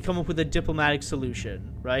end, we come up with a diplomatic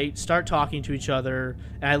solution, right? Start talking to each other.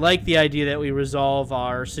 And I like the idea that we resolve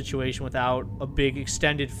our situation without a big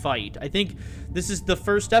extended fight. I think this is the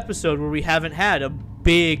first episode where we haven't had a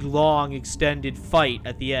big, long, extended fight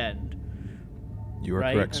at the end. You are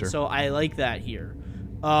correct, sir. And so I like that here.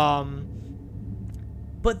 But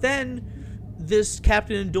then this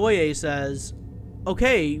Captain Ndoye says,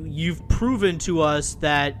 okay, you've proven to us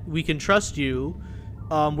that we can trust you.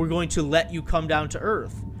 We're going to let you come down to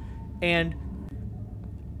Earth. And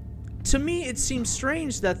to me, it seems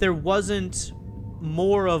strange that there wasn't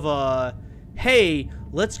more of a, hey,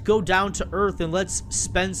 let's go down to Earth and let's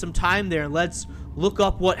spend some time there and let's look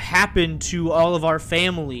up what happened to all of our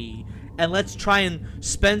family. And let's try and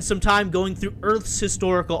spend some time going through Earth's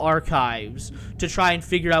historical archives to try and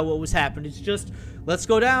figure out what was happened. It's just, let's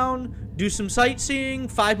go down, do some sightseeing,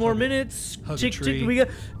 5 more minutes. Hug a tree.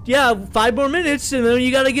 5 more minutes, and then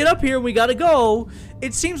you got to get up here, we got to go.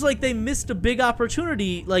 It seems like they missed a big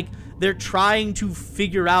opportunity. Like, they're trying to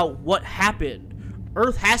figure out what happened.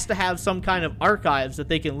 Earth has to have some kind of archives that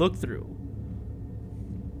they can look through.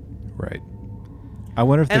 Right. I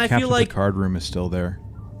wonder if the Captain Picard room is still there.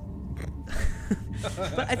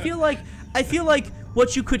 But I feel like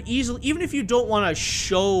what you could easily, even if you don't want to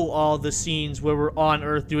show all the scenes where we're on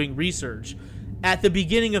Earth doing research, at the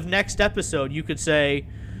beginning of next episode, you could say,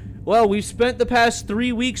 well, we've spent the past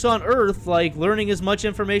 3 weeks on Earth, like, learning as much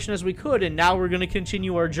information as we could, and now we're going to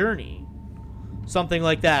continue our journey. Something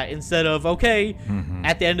like that, instead of, okay,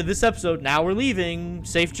 at the end of this episode, now we're leaving,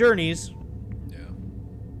 safe journeys. Yeah.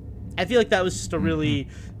 I feel like that was just a really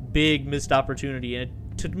big missed opportunity, and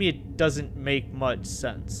to me, it doesn't make much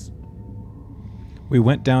sense. We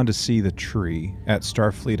went down to see the tree at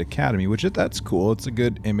Starfleet Academy, that's cool. It's a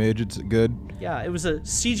good image. It's a good Yeah, it was a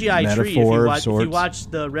CGI tree. If you watch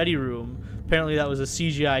the Ready Room, apparently that was a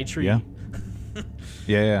CGI tree.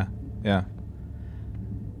 Yeah.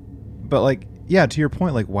 But like, yeah, to your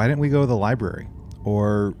point, like, why didn't we go to the library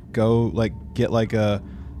or go like get like a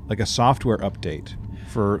software update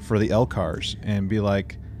for the LCARs and be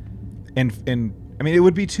like, and I mean, it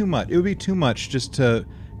would be too much. It would be too much just to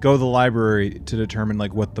go to the library to determine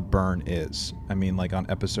like what the burn is. I mean, like on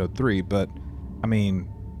episode 3, but I mean,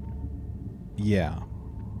 yeah.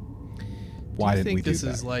 Why didn't we do that? Do you think this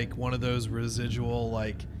is like one of those residual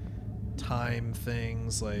like time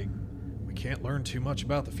things, like we can't learn too much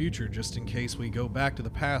about the future just in case we go back to the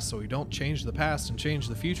past, so we don't change the past and change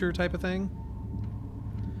the future type of thing?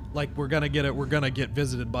 Like we're gonna get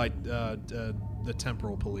visited by the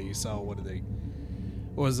temporal police.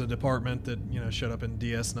 What was the department that showed up in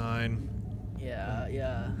DS9?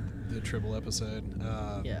 Yeah. The Tribble episode.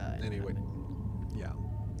 Anyway, yeah.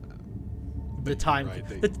 The time, right,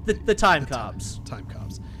 the time cops. Time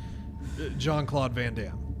cops. Jean-Claude Van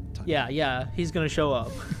Damme. Yeah, he's gonna show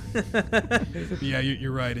up. Yeah,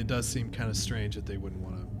 you're right. It does seem kind of strange that they wouldn't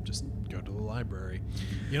want to just go to the library.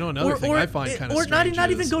 Another thing I find kind of strange, or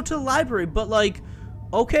not even go to the library, but like,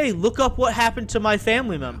 okay, look up what happened to my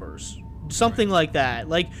family members. Something like that,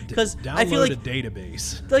 like, because I feel like a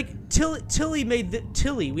database. Like Tilly made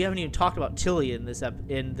Tilly. We haven't even talked about Tilly in this.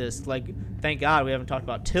 Like, thank God we haven't talked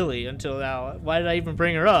about Tilly until now. Why did I even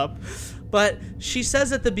bring her up? But she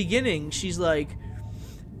says at the beginning, she's like,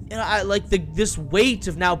 I like this weight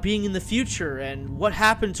of now being in the future and what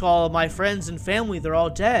happened to all of my friends and family. They're all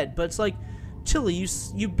dead. But it's like, Tilly,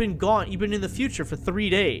 you've been gone. You've been in the future for 3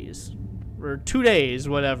 days. Or 2 days,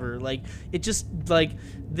 whatever. Like, it just, like,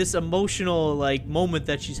 this emotional, like, moment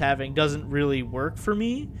that she's having doesn't really work for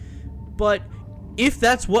me. But if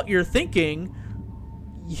that's what you're thinking,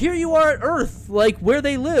 here you are at Earth, like, where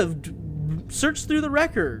they lived. Search through the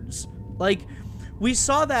records. Like, we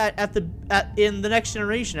saw that in The Next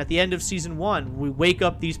Generation at the end of season 1. We wake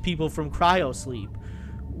up these people from cryo sleep.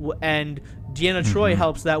 And Deanna Troi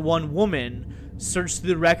helps that one woman search through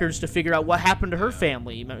the records to figure out what happened to her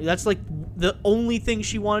family. That's like the only thing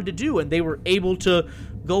she wanted to do, and they were able to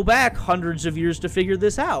go back hundreds of years to figure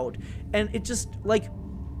this out. And it just, like,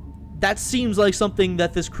 that seems like something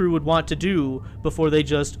that this crew would want to do before they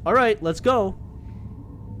just, all right, let's go.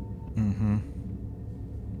 Mm-hmm.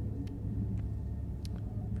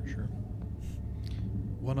 For sure.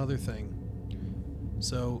 One other thing.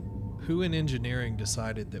 So, who in engineering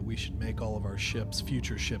decided that we should make all of our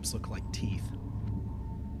future ships, look like teeth?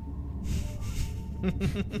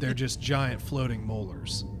 They're just giant floating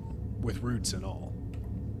molars with roots and all.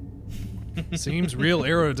 Seems real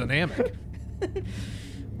aerodynamic.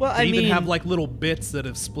 Well, they even have like little bits that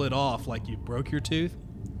have split off, like you broke your tooth.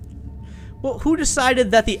 Well, who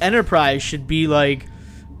decided that the Enterprise should be like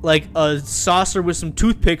a saucer with some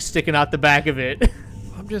toothpicks sticking out the back of it?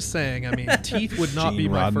 I'm just saying. I mean, teeth would not be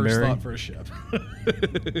my first thought for a ship.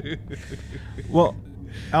 Well,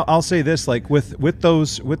 I'll say this: like with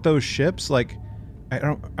those ships, like I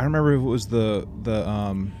don't remember if it was the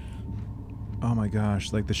oh my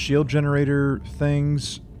gosh, like the shield generator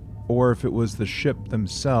things, or if it was the ship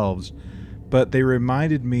themselves, but they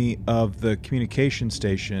reminded me of the communication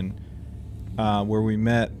station where we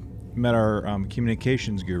met our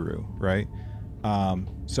communications guru, right?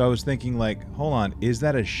 So I was thinking, like, hold on, is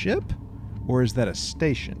that a ship or is that a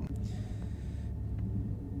station?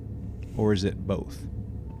 Or is it both?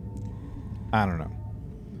 I don't know.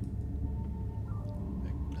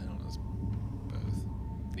 I don't know. It's both.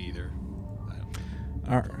 Neither.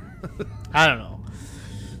 I don't know.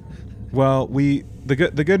 Well,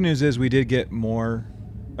 the good news is we did get more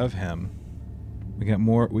of him. We got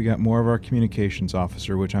more of our communications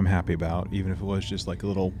officer, which I'm happy about, even if it was just like a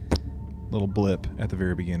little blip at the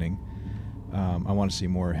very beginning. I want to see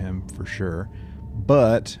more of him for sure.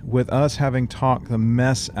 But with us having talked the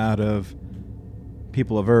mess out of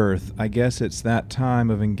people of Earth, I guess it's that time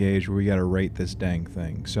of Engage where we got to rate this dang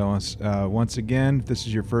thing. So once again, if this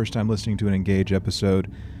is your first time listening to an Engage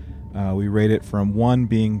episode, we rate it from 1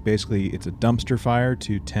 being basically it's a dumpster fire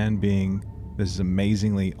to 10 being this is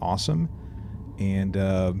amazingly awesome. And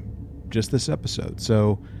just this episode.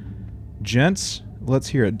 So, gents, let's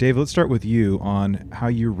hear it. Dave, let's start with you on how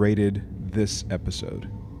you rated this episode.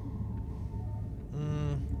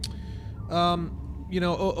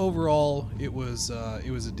 Overall, it was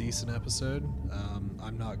a decent episode.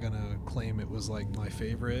 I'm not gonna claim it was like my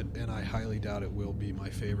favorite, and I highly doubt it will be my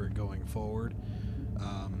favorite going forward.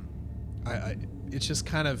 it's just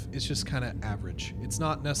kind of average. It's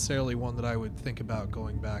not necessarily one that I would think about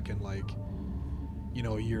going back and like, you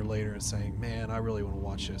know, a year later and saying, man, I really want to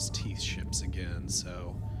watch those teeth ships again.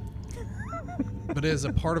 So, but as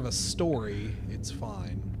a part of a story, it's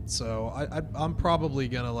fine. So I'm probably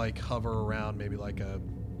gonna like hover around maybe like a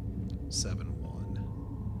 7-1.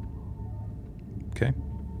 Okay.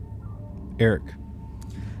 Eric.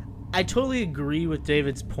 I totally agree with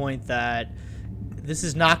David's point that this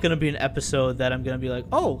is not going to be an episode that I'm going to be like,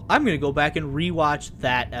 oh, I'm going to go back and rewatch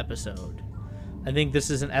that episode. I think this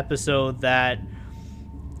is an episode that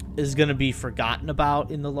is going to be forgotten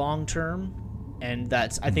about in the long term. And I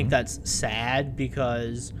think that's sad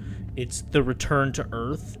because it's the return to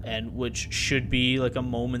Earth, and which should be like a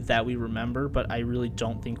moment that we remember, but I really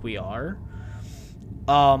don't think we are.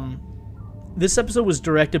 This episode was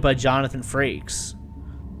directed by Jonathan Frakes,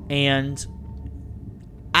 and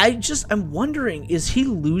I'm wondering, is he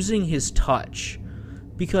losing his touch?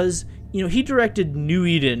 Because, you know, he directed New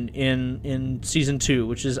Eden in season 2,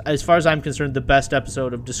 which is, as far as I'm concerned, the best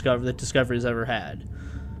episode of Discovery that Discovery's ever had,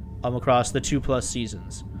 across the 2+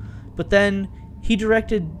 seasons. But then he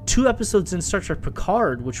directed 2 episodes in Star Trek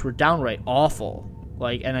Picard, which were downright awful.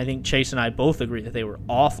 And I think Chase and I both agree that they were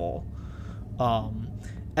awful.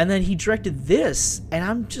 And then he directed this, and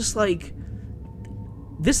I'm just like,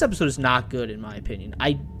 this episode is not good in my opinion.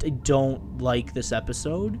 I don't like this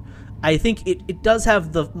episode. I think it does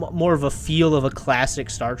have the more of a feel of a classic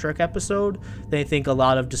Star Trek episode than I think a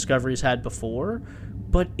lot of Discoveries had before,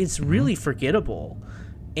 but it's really forgettable.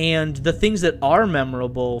 And the things that are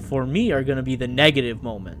memorable for me are going to be the negative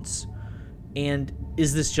moments. And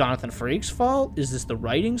is this Jonathan Frakes' fault? Is this the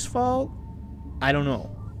writing's fault? I don't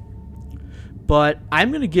know. But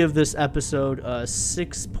I'm going to give this episode a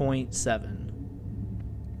 6.7.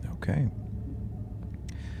 Okay.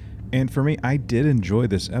 And for me, I did enjoy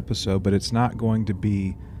this episode, but it's not going to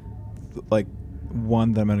be like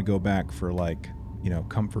one that I'm going to go back for, like, you know,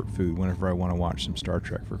 comfort food whenever I want to watch some Star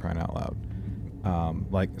Trek, for crying out loud.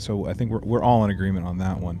 So I think we're all in agreement on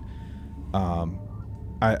that one.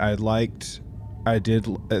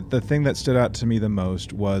 The thing that stood out to me the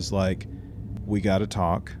most was, like, we got to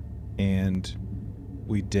talk, and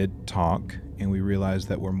we did talk, and we realized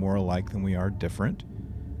that we're more alike than we are different,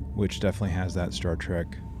 which definitely has that Star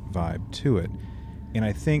Trek vibe to it. And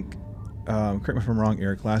I think, correct me if I'm wrong,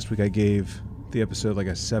 Eric, last week I gave the episode like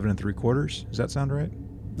a 7 3/4. Does that sound right?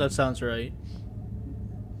 That sounds right.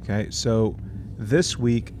 Okay, so this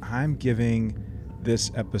week I'm giving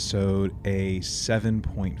this episode a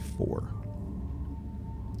 7.4.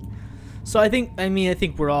 So I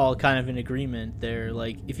think we're all kind of in agreement there.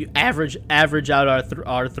 Like, if you average out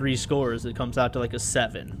our 3 scores, it comes out to like a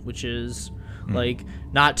 7, which is like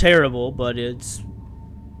not terrible, but it's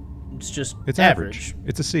just average.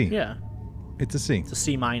 It's a C. Yeah, it's a C. It's a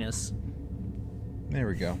C minus. There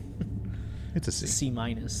we go. It's a C. C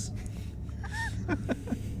minus.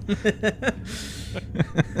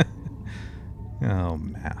 Oh,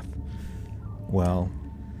 math. Well,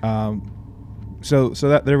 so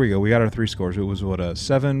that there we go. We got our 3 scores. It was what, a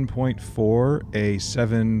 7.4, a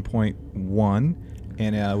 7.1,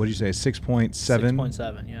 and what did you say, a 6.7?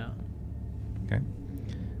 6.7, yeah. Okay.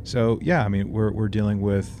 So yeah, I mean we're dealing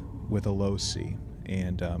with a low C,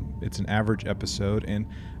 and it's an average episode, and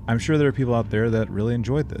I'm sure there are people out there that really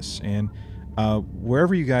enjoyed this, and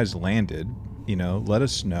wherever you guys landed, you know, let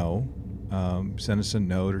us know. Send us a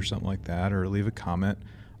note or something like that, or leave a comment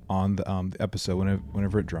on the episode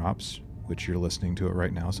whenever it drops, which you're listening to it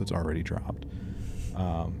right now, so it's already dropped. It's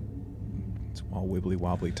all wibbly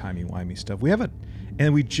wobbly, timey wimey stuff.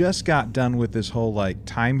 And we just got done with this whole like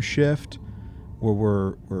time shift,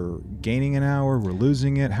 where we're gaining an hour, we're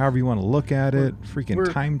losing it, however you want to look at it.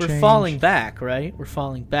 Time change. We're falling back, right? We're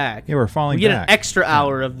falling back. Yeah, we're falling back. We get an extra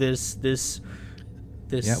hour of this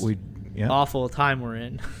awful time we're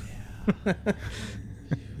in.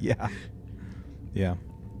 Yeah.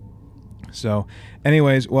 So,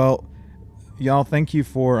 anyways, well, y'all, thank you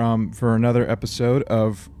for another episode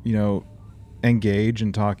of, you know, Engage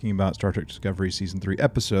and talking about Star Trek Discovery Season 3,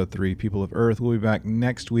 Episode 3, People of Earth. We'll be back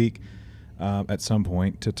next week at some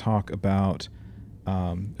point to talk about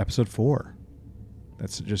Episode 4.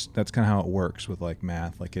 That's kind of how it works with like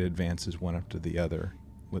math. Like, it advances one after the other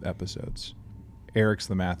with episodes. Eric's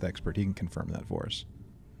the math expert. He can confirm that for us.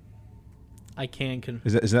 I can.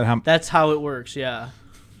 Is that how? That's how it works. Yeah.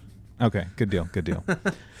 Okay. Good deal.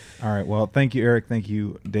 All right. Well, thank you, Eric. Thank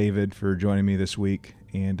you, David, for joining me this week.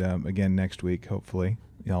 And again, next week, hopefully,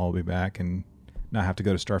 y'all will be back and not have to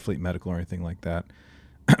go to Starfleet Medical or anything like that,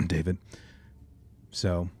 David.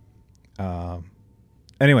 So,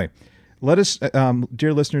 anyway, let us,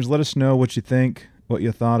 dear listeners, let us know what you think, what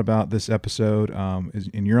you thought about this episode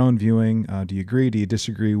in your own viewing. Do you agree? Do you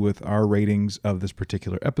disagree with our ratings of this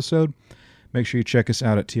particular episode? Make sure you check us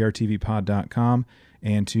out at trtvpod.com,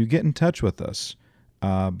 and to get in touch with us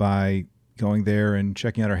by going there and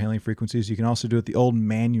checking out our hailing frequencies. You can also do it the old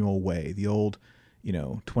manual way, the old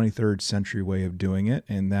 23rd century way of doing it,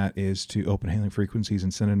 and that is to open hailing frequencies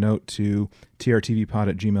and send a note to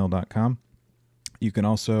trtvpod@gmail.com. You can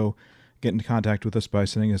also get in contact with us by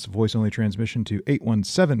sending us a voice-only transmission to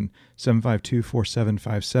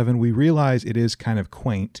 817-752-4757. We realize it is kind of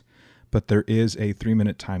quaint, but there is a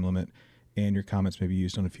 3-minute time limit, and your comments may be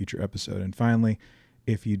used on a future episode. And finally,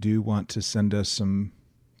 if you do want to send us some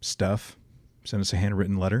stuff, send us a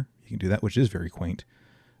handwritten letter. You can do that, which is very quaint.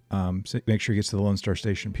 So make sure it gets to the Lone Star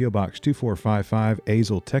Station, P.O. Box 2455,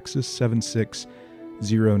 Azle, Texas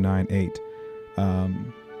 76098.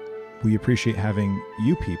 We appreciate having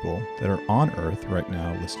you people that are on Earth right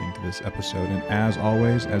now listening to this episode. And as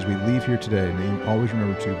always, as we leave here today, may you always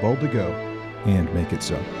remember to boldly go and make it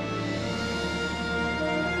so.